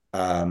him.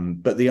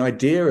 But the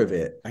idea of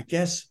it, I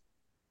guess,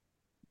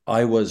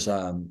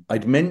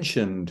 I'd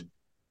mentioned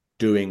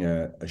doing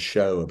a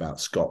show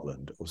about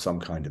Scotland or some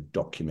kind of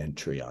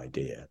documentary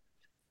idea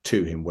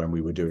to him when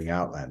we were doing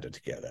Outlander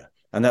together,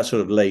 and that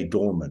sort of lay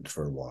dormant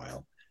for a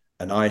while.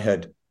 And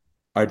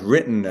I'd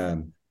written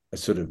a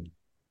sort of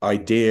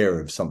idea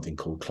of something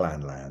called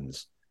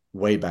Clanlands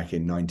way back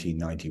in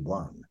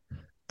 1991,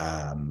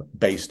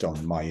 based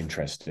on my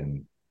interest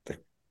in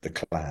the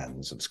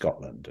clans of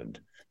Scotland and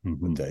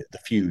Mm-hmm. the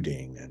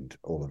feuding and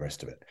all the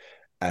rest of it.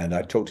 And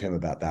I talked to him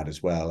about that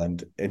as well.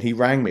 And he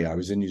rang me. I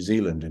was in New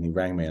Zealand, and he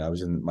rang me, and I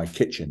was in my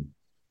kitchen.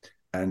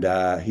 And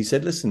he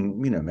said, "Listen,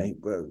 mate,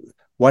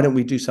 why don't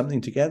we do something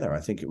together?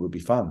 I think it would be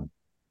fun."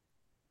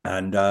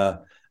 And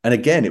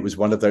again, it was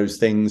one of those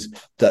things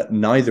that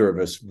neither of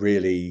us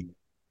really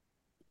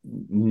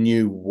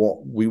knew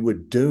what we were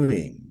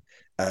doing.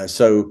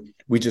 So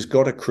we just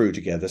got a crew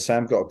together.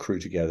 Sam got a crew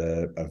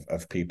together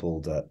of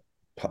people that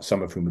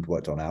some of whom had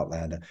worked on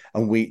Outlander,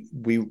 and we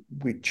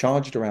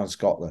charged around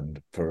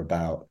Scotland for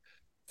about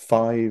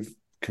 5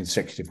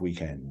 consecutive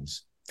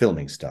weekends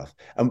filming stuff.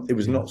 And it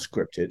was Yeah. not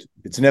scripted.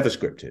 It's never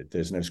scripted.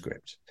 There's no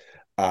script.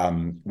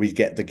 We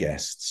get the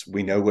guests,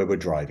 we know where we're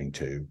driving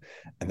to,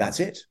 and that's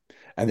it.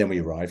 And then we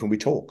arrive and we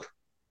talk.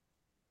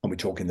 And we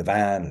talk in the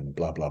van and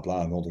blah, blah,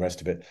 blah, and all the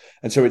rest of it.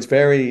 And so it's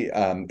very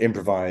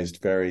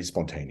improvised, very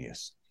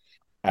spontaneous.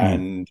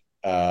 Mm.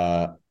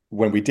 And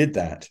when we did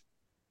that,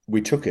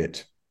 we took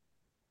it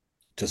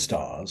to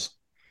Stars,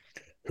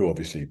 who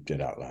obviously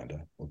did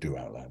Outlander or do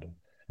Outlander.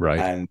 Right.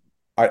 And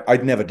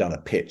I'd never done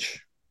a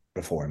pitch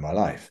before in my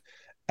life.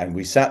 And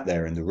we sat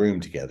there in the room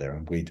together,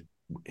 and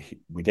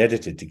we'd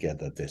edited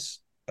together this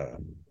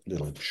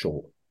little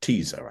short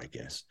teaser, I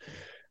guess,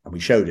 and we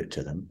showed it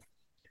to them.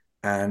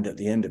 And at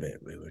the end of it,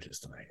 we were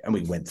just like, and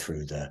we went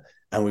through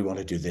and we want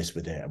to do this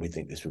with it, and we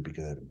think this would be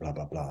good, and blah,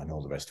 blah, blah, and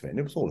all the rest of it. And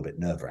it was all a bit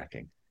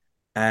nerve-wracking.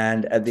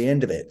 And at the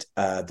end of it,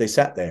 they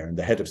sat there, and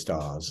the head of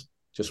stars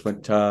just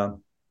went,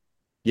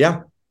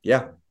 yeah,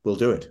 we'll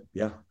do it.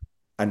 Yeah.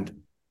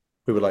 And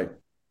we were like,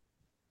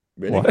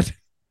 really? What?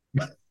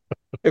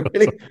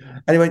 Really?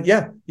 And he went,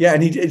 yeah.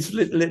 And it's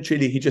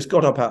literally, he just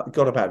got up out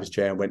of his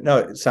chair and went, no,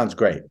 it sounds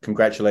great.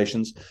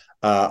 Congratulations.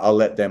 I'll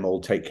let them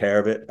all take care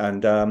of it.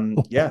 And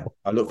yeah,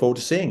 I look forward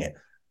to seeing it.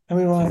 And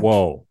we were like,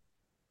 whoa.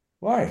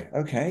 Right.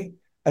 Okay.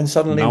 And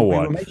suddenly Now we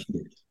what? were making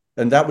it.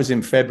 And that was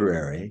in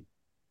February.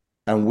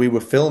 And we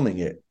were filming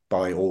it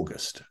by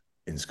August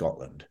in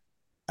Scotland.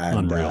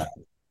 And Unreal.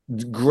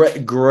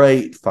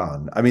 great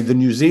fun. I mean, the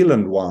New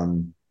Zealand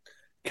one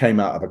came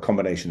out of a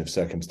combination of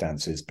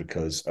circumstances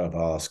because of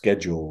our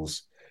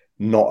schedules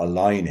not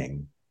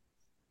aligning.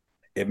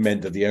 It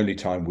meant that the only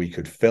time we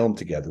could film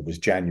together was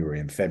January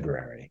and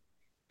February.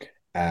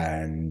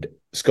 And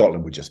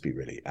Scotland would just be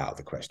really out of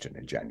the question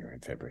in January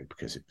and February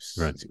because it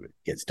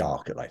gets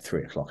dark at like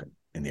 3:00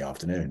 in the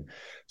afternoon.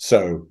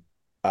 So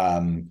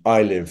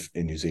I live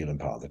in New Zealand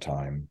part of the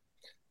time,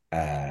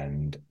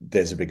 and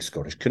there's a big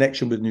Scottish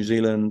connection with New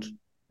Zealand.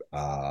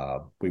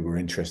 We were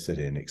interested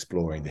in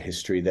exploring the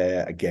history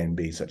there, again,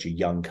 being such a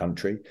young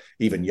country,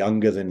 even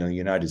younger than the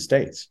United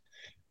States,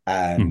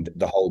 and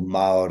the whole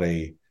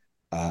Maori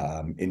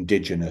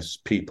indigenous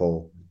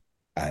people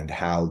and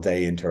how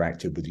they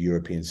interacted with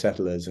European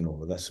settlers and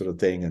all of that sort of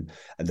thing. And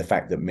the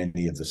fact that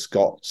many of the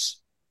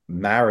Scots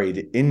married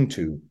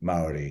into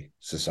Maori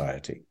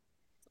society.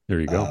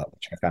 There you go.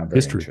 Which I found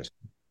very interesting.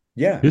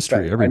 Yeah.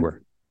 History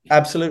everywhere.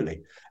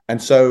 Absolutely.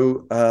 And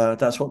so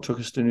that's what took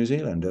us to New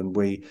Zealand. And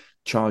we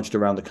charged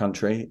around the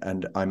country,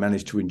 and I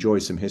managed to enjoy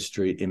some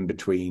history in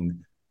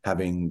between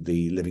having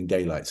the living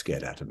daylight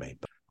scared out of me.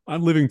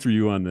 I'm living through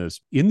you on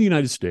this. In the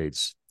United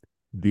States,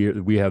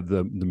 we have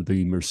the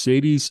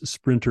Mercedes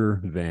Sprinter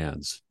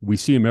vans. We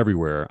see them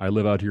everywhere. I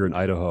live out here in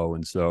Idaho,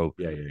 and so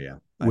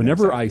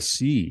whenever I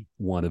see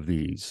one of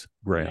these,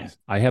 Graham,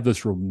 I have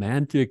this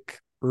romantic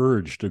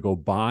urge to go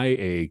buy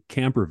a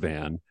camper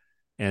van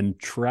and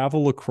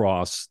travel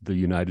across the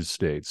United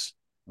States.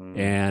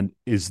 And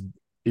is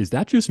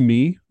that just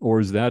me,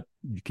 or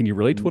can you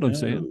relate to what I'm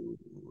saying?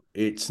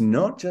 It's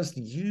not just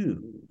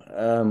you.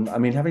 I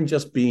mean, having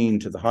just been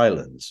to the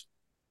Highlands,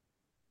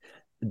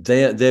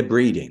 they're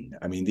breeding.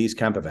 I mean, these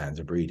camper vans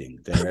are breeding.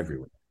 They're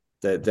everywhere.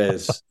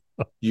 There's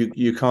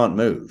you can't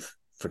move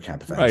for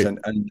camper vans, right.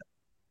 and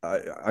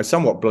I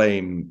somewhat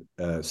blame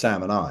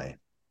Sam and I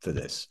for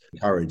this.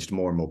 Encouraged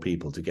more and more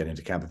people to get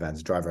into camper vans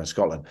and drive around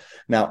Scotland.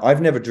 Now,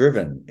 I've never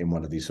driven in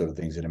one of these sort of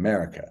things in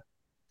America.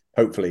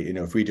 Hopefully,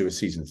 if we do a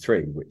season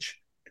 3, which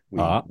we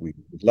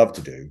would love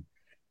to do,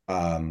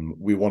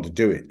 we want to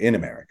do it in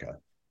America.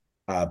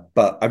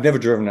 But I've never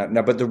driven that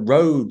now. But the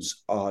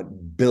roads are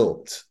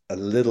built a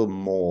little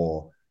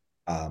more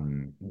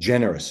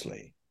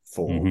generously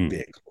for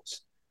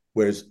vehicles,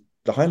 whereas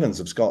the Highlands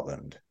of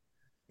Scotland,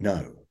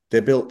 no,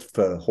 they're built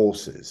for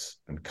horses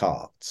and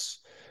carts.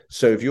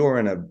 So if you're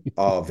in an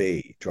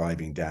RV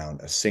driving down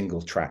a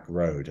single track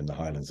road in the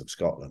Highlands of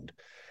Scotland,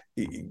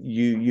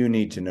 you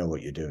need to know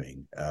what you're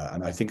doing.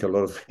 And I think a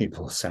lot of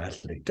people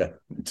sadly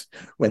don't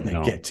when they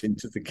get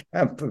into the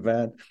camper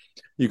van.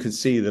 You can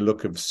see the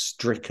look of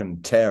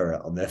stricken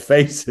terror on their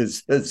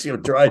faces as you're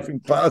driving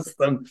past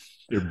them.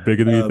 They're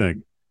bigger than you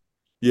think.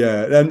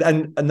 Yeah.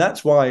 And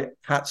that's why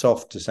hats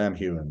off to Sam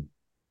Hewen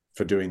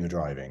for doing the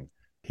driving.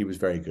 He was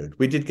very good.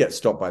 We did get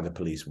stopped by the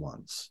police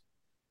once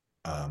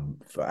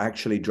for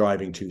actually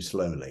driving too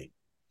slowly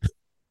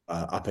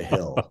up a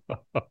hill.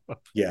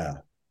 Yeah.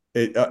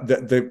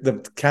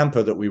 The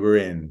camper that we were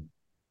in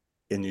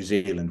New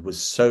Zealand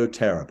was so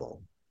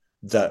terrible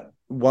that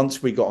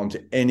once we got onto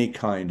any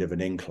kind of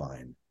an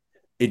incline,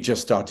 it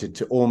just started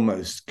to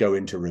almost go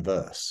into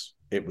reverse.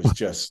 It was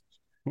just,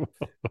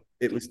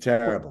 it was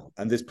terrible.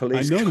 And this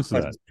police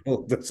guy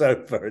pulled us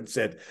over and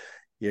said,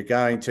 "You're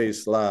going too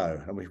slow."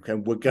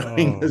 And we're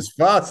going as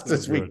fast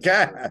as we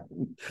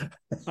can.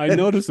 I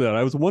noticed that.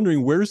 I was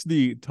wondering, where's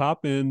the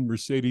top end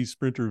Mercedes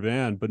Sprinter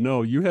van? But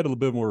no, you had a little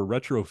bit more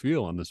retro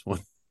feel on this one.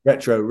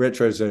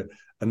 Retro's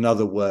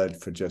another word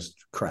for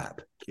just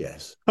crap.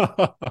 Yes.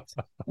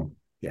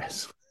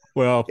 Yes.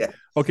 Well,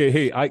 okay.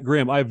 Hey,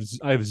 Graham, I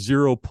have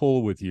zero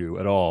pull with you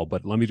at all,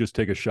 but let me just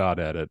take a shot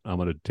at it. I'm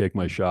going to take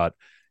my shot.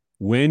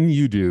 When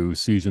you do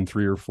season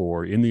 3 or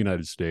 4 in the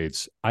United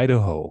States,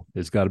 Idaho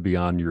has got to be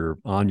on your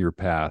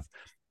path.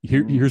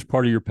 Here's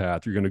part of your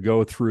path. You're going to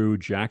go through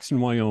Jackson,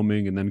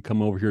 Wyoming, and then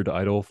come over here to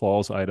Idaho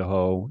Falls,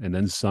 Idaho, and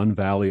then Sun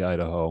Valley,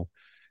 Idaho,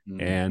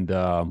 and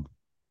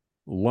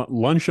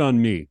lunch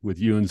on me with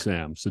you and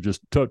Sam. So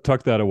just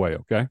tuck that away,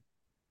 okay?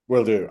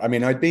 Will do. I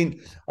mean,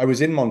 I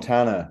was in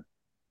Montana.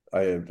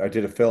 I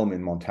did a film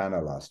in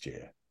Montana last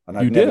year, and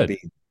I've never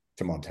been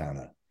to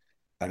Montana,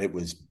 and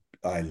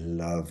I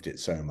loved it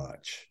so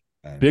much.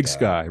 And, Big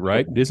sky,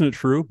 right? Isn't it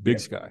true? Big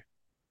sky.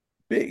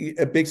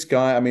 a big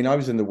sky. I mean, I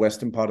was in the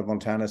western part of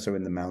Montana, so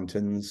in the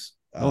mountains,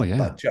 Oh yeah,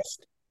 but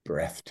just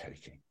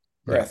breathtaking,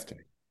 yeah.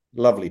 breathtaking.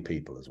 Lovely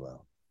people as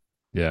well.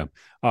 Yeah.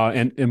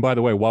 And by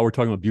the way, while we're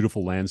talking about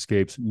beautiful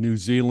landscapes, New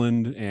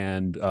Zealand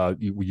and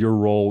your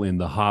role in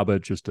The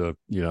Hobbit, just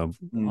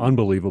Mm.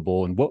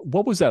 unbelievable. And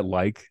what was that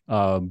like,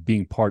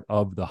 being part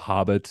of The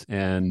Hobbit?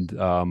 And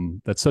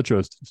that's such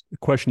a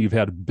question you've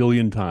had a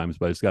billion times,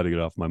 but I just got to get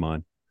it off my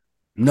mind.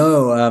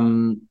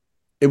 No,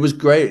 it was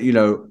great.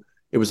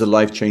 It was a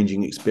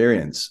life-changing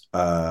experience.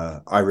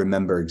 I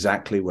remember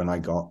exactly when I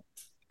got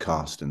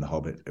cast in The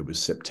Hobbit. It was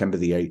September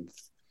the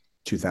 8th,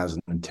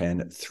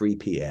 2010 at 3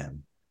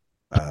 p.m.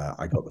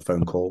 I got the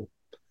phone call,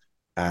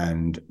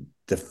 and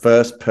the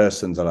first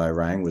person that I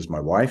rang was my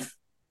wife.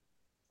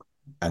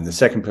 And the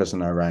second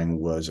person I rang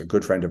was a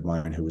good friend of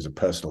mine who was a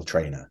personal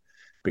trainer,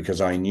 because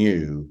I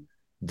knew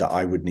that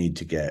I would need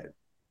to get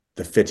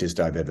the fittest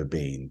I've ever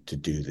been to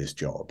do this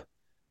job,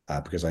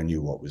 because I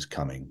knew what was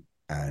coming.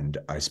 And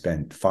I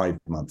spent 5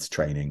 months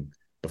training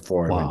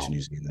before I went to Wow.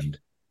 New Zealand.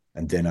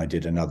 And then I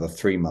did another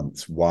 3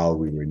 months while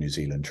we were in New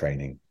Zealand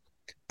training.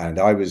 And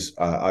I was,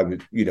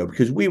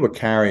 because we were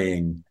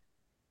carrying,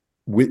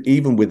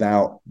 even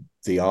without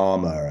the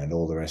armor and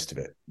all the rest of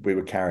it, we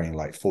were carrying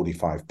like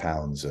 45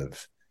 pounds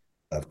of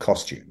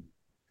costume,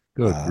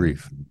 Good um,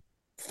 grief.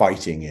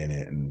 fighting in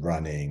it and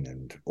running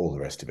and all the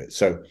rest of it.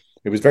 So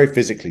it was very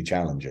physically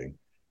challenging,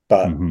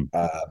 but Hmm.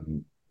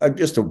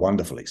 just a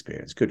wonderful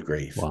experience. Good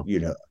grief. Wow.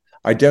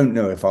 I don't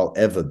know if I'll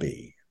ever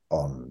be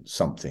on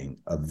something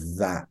of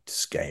that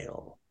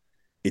scale.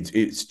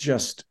 It's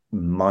just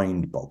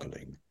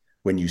mind-boggling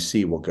when you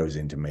see what goes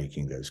into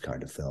making those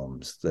kind of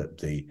films, that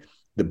the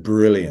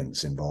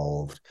brilliance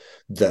involved,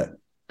 the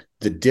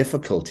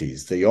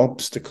difficulties, the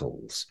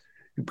obstacles,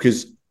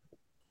 because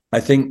I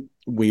think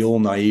we all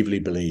naively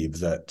believe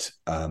that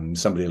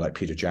somebody like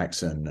Peter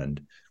Jackson and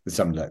with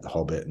somebody like The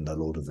Hobbit and The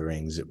Lord of the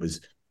Rings,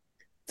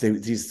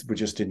 these were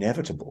just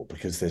inevitable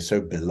because they're so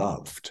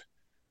beloved.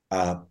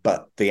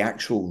 But the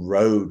actual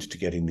road to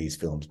getting these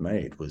films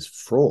made was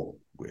fraught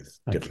with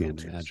I can't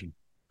difficulties. imagine.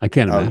 I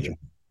can't Oh yeah, imagine.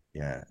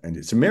 yeah, and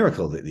it's a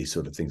miracle that these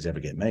sort of things ever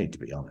get made, to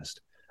be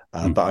honest.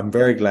 Mm. But I'm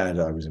very glad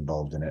I was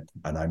involved in it,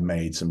 and I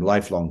made some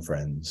lifelong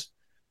friends,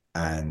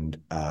 and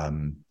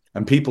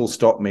people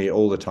stop me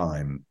all the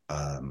time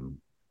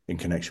in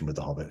connection with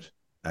The Hobbit,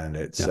 and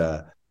it's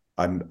Yeah.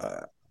 I'm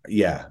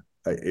yeah,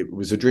 it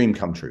was a dream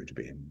come true to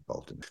be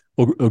involved in it.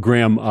 Well,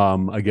 Graham,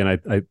 again,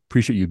 I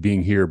appreciate you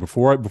being here.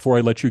 Before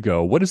I let you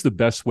go, what is the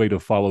best way to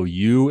follow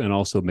you and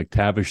also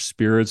McTavish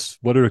Spirits?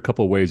 What are a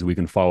couple of ways we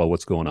can follow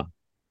what's going on?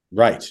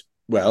 Right.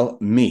 Well,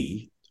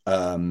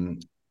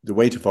 the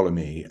way to follow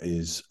me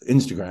is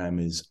Instagram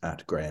is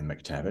at Graham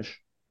McTavish,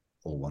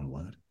 all one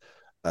word,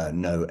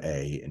 no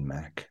A in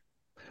Mac,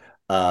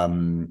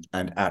 and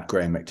at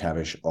Graham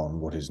McTavish on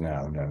what is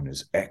now known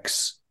as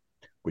X,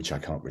 which I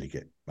can't really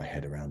get my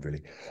head around,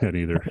 really. Can't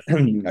either.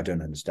 I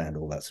don't understand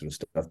all that sort of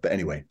stuff. But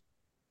anyway,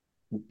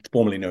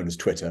 formerly known as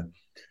Twitter,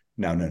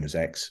 now known as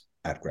X,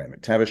 at Graham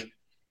McTavish.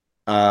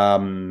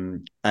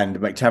 And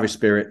McTavish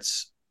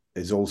Spirits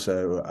is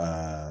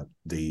also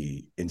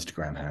the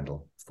Instagram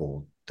handle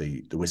for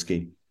the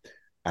whiskey.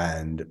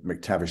 And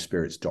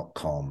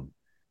McTavishSpirits.com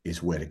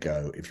is where to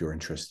go if you're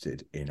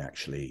interested in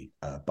actually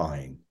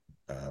buying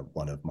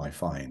one of my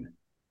fine,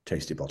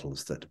 tasty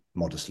bottles that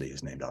modestly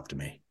is named after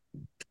me.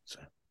 So,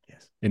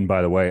 yes. And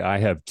by the way, I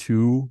have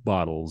two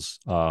bottles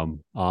on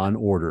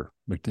order,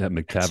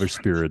 McTavish Excellent.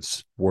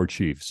 Spirits War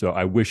Chief. So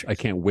I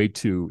can't wait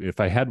to, if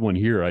I had one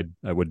here,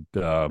 I would,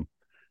 I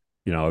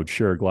would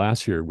share a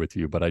glass here with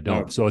you, but I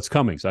don't. No, So it's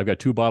coming. So I've got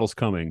two bottles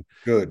coming.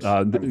 good.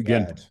 I'm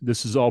Again, glad.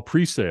 this is all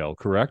pre-sale,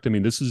 correct? I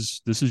mean, this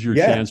is your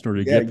Yeah, chance in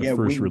order to yeah, get the yeah.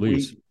 first We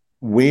release. we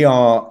we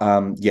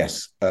are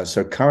yes.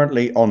 So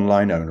currently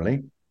online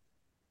only,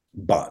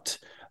 but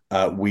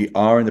we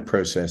are in the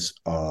process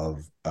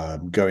of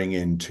going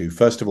into,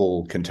 first of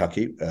all,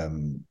 Kentucky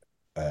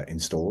in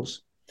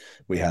stores.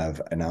 We have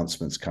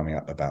announcements coming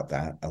up about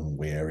that, and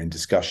we're in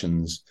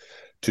discussions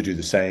to do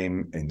the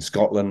same in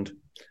Scotland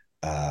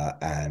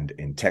and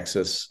in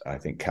Texas, I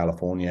think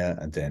California,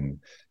 and then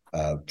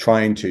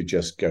trying to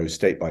just go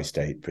state by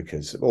state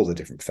because of all the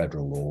different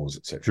federal laws,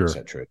 et cetera, et Sure.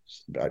 cetera.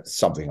 It's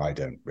something I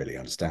don't really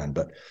understand,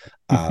 but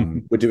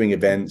we're doing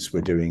events.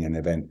 We're doing an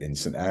event in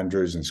St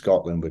Andrews in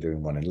Scotland. We're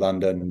doing one in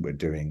London. We're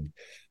doing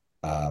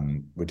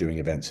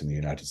events in the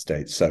United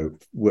States. So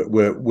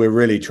we're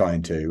really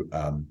trying to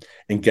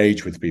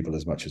engage with people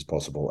as much as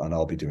possible. And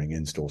I'll be doing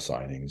in-store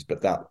signings,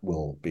 but that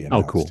will be Oh,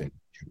 announced cool. in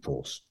due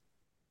course.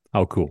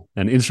 Oh, cool.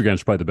 And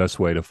Instagram's probably the best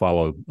way to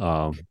follow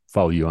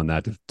you on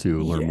that to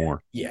learn Yeah,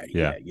 more. yeah,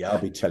 Yeah. yeah, yeah.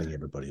 I'll be telling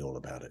everybody all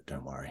about it.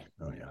 Don't worry.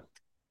 Oh yeah.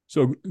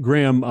 So,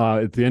 Graham,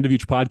 at the end of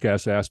each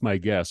podcast, I ask my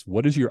guests,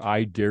 what is your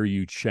I Dare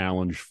You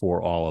challenge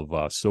for all of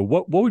us? So,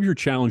 what would your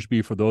challenge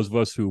be for those of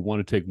us who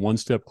want to take one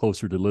step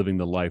closer to living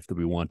the life that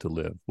we want to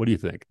live? What do you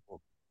think?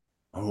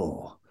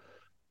 Oh,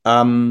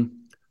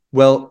 um,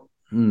 well,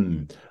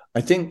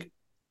 I think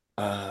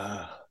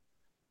uh,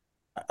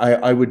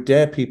 I would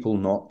dare people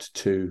not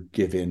to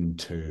give in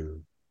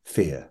to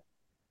fear,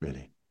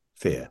 really.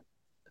 fear.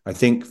 I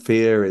think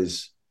fear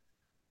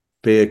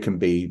can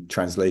be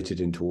translated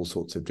into all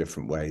sorts of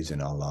different ways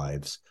in our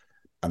lives.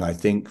 And I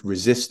think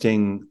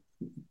resisting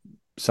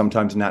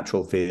sometimes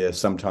natural fear,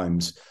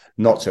 sometimes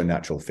not so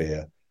natural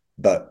fear,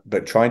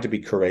 but trying to be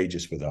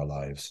courageous with our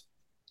lives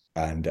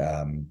and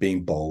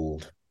being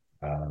bold,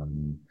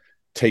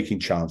 taking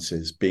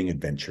chances, being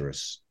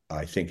adventurous,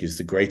 I think is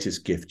the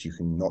greatest gift you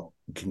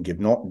can give,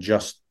 not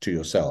just to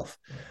yourself,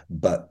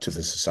 but to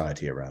the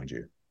society around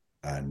you,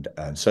 and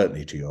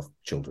certainly to your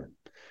children.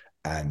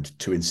 And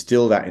to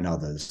instill that in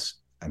others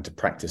and to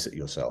practice it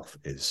yourself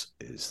is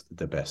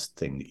the best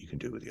thing that you can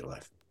do with your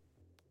life.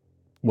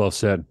 Well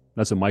said.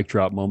 That's a mic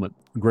drop moment.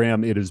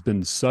 Graham, it has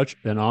been such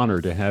an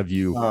honor to have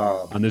you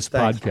on this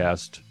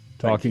podcast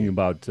talking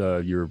about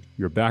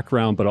your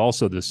background, but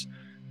also this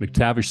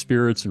McTavish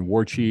Spirits and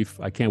War Chief.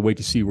 I can't wait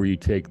to see where you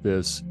take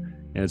this.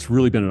 And it's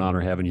really been an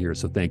honor having you here.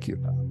 So thank you.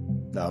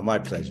 No, my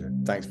pleasure.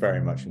 Thanks very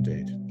much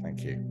indeed.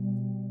 Thank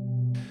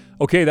you.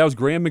 Okay, that was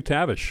Graham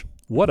McTavish.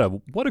 What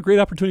a great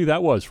opportunity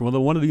that was for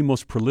one of the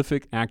most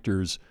prolific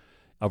actors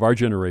of our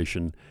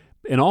generation.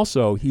 And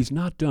also, he's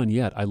not done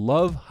yet. I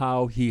love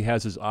how he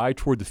has his eye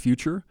toward the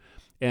future.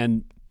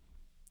 And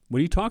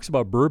when he talks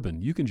about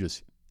bourbon, you can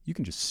just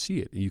see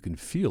it and you can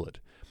feel it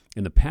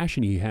and the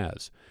passion he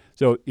has.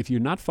 So if you're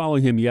not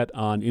following him yet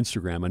on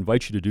Instagram, I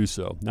invite you to do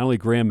so. Not only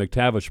Graham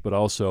McTavish, but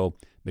also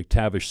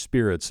McTavish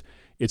Spirits.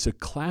 It's a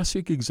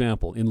classic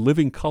example in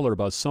living color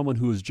about someone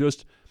who is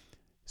just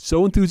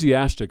so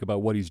enthusiastic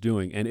about what he's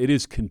doing, and it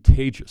is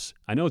contagious.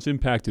 I know it's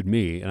impacted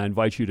me, and I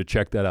invite you to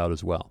check that out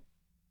as well.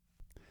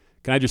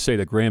 Can I just say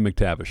that Graham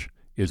McTavish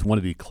is one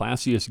of the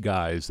classiest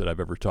guys that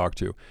I've ever talked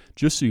to.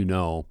 Just so you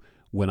know,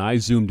 when I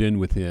zoomed in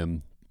with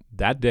him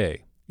that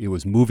day, it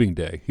was moving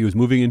day. He was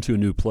moving into a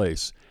new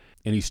place,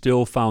 and he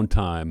still found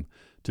time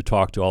to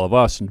talk to all of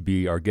us and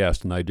be our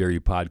guest on the I Dare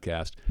You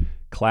podcast.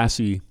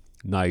 Classy,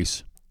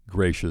 nice,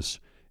 gracious.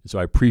 And so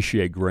I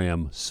appreciate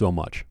Graham so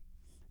much.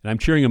 And I'm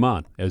cheering him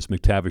on as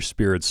McTavish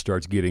Spirits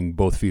starts getting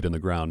both feet on the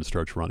ground and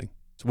starts running.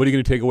 So what are you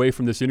going to take away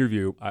from this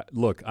interview?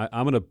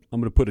 I'm going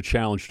to put a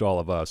challenge to all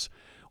of us.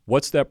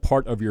 What's that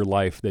part of your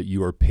life that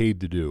you are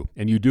paid to do?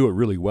 And you do it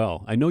really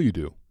well. I know you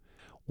do.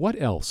 What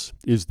else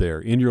is there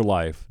in your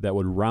life that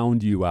would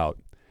round you out,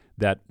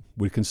 that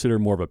would consider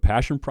more of a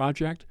passion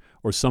project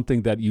or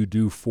something that you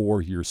do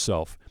for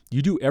yourself?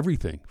 You do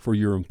everything for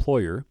your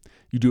employer.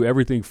 You do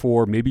everything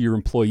for maybe your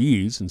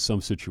employees in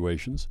some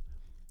situations,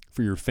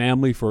 for your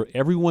family, for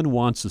everyone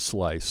wants a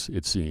slice,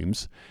 it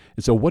seems.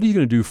 And so what are you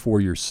going to do for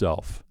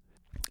yourself?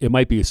 It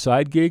might be a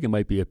side gig. It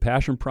might be a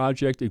passion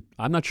project.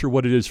 I'm not sure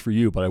what it is for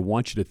you, but I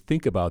want you to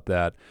think about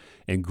that.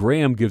 And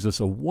Graham gives us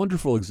a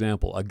wonderful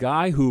example, a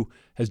guy who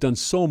has done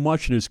so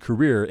much in his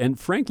career and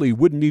frankly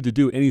wouldn't need to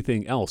do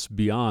anything else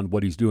beyond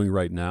what he's doing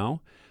right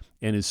now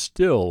and is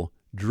still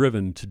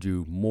driven to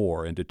do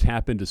more and to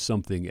tap into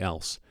something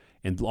else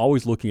and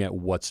always looking at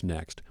what's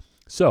next.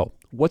 So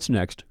what's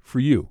next for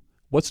you?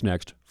 What's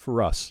next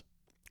for us?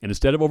 And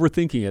instead of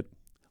overthinking it,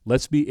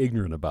 let's be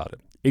ignorant about it.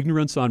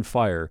 Ignorance on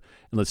fire,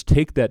 and let's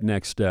take that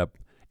next step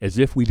as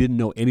if we didn't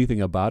know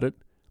anything about it.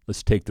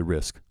 Let's take the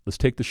risk. Let's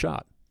take the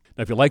shot.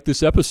 Now, if you like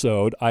this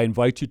episode, I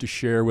invite you to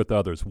share with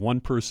others.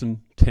 1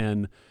 person,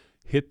 10.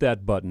 Hit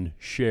that button,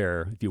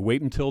 share. If you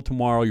wait until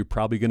tomorrow, you're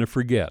probably going to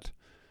forget.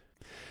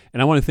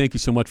 And I want to thank you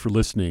so much for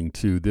listening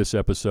to this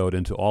episode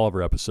and to all of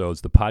our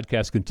episodes. The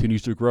podcast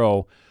continues to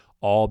grow,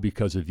 all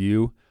because of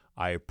you.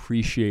 I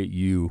appreciate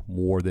you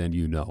more than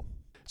you know.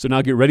 So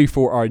now get ready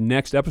for our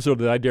next episode of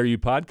the I Dare You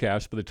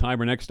podcast. By the time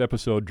our next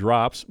episode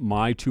drops,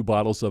 my 2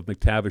 bottles of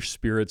McTavish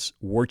Spirits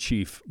War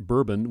Chief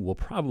Bourbon will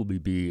probably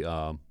be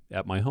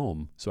at my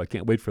home. So I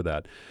can't wait for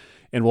that.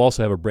 And we'll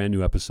also have a brand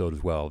new episode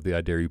as well of the I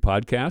Dare You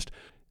podcast.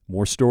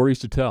 More stories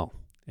to tell.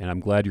 And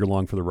I'm glad you're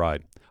along for the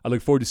ride. I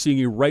look forward to seeing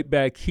you right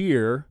back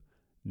here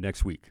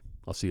next week.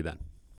 I'll see you then.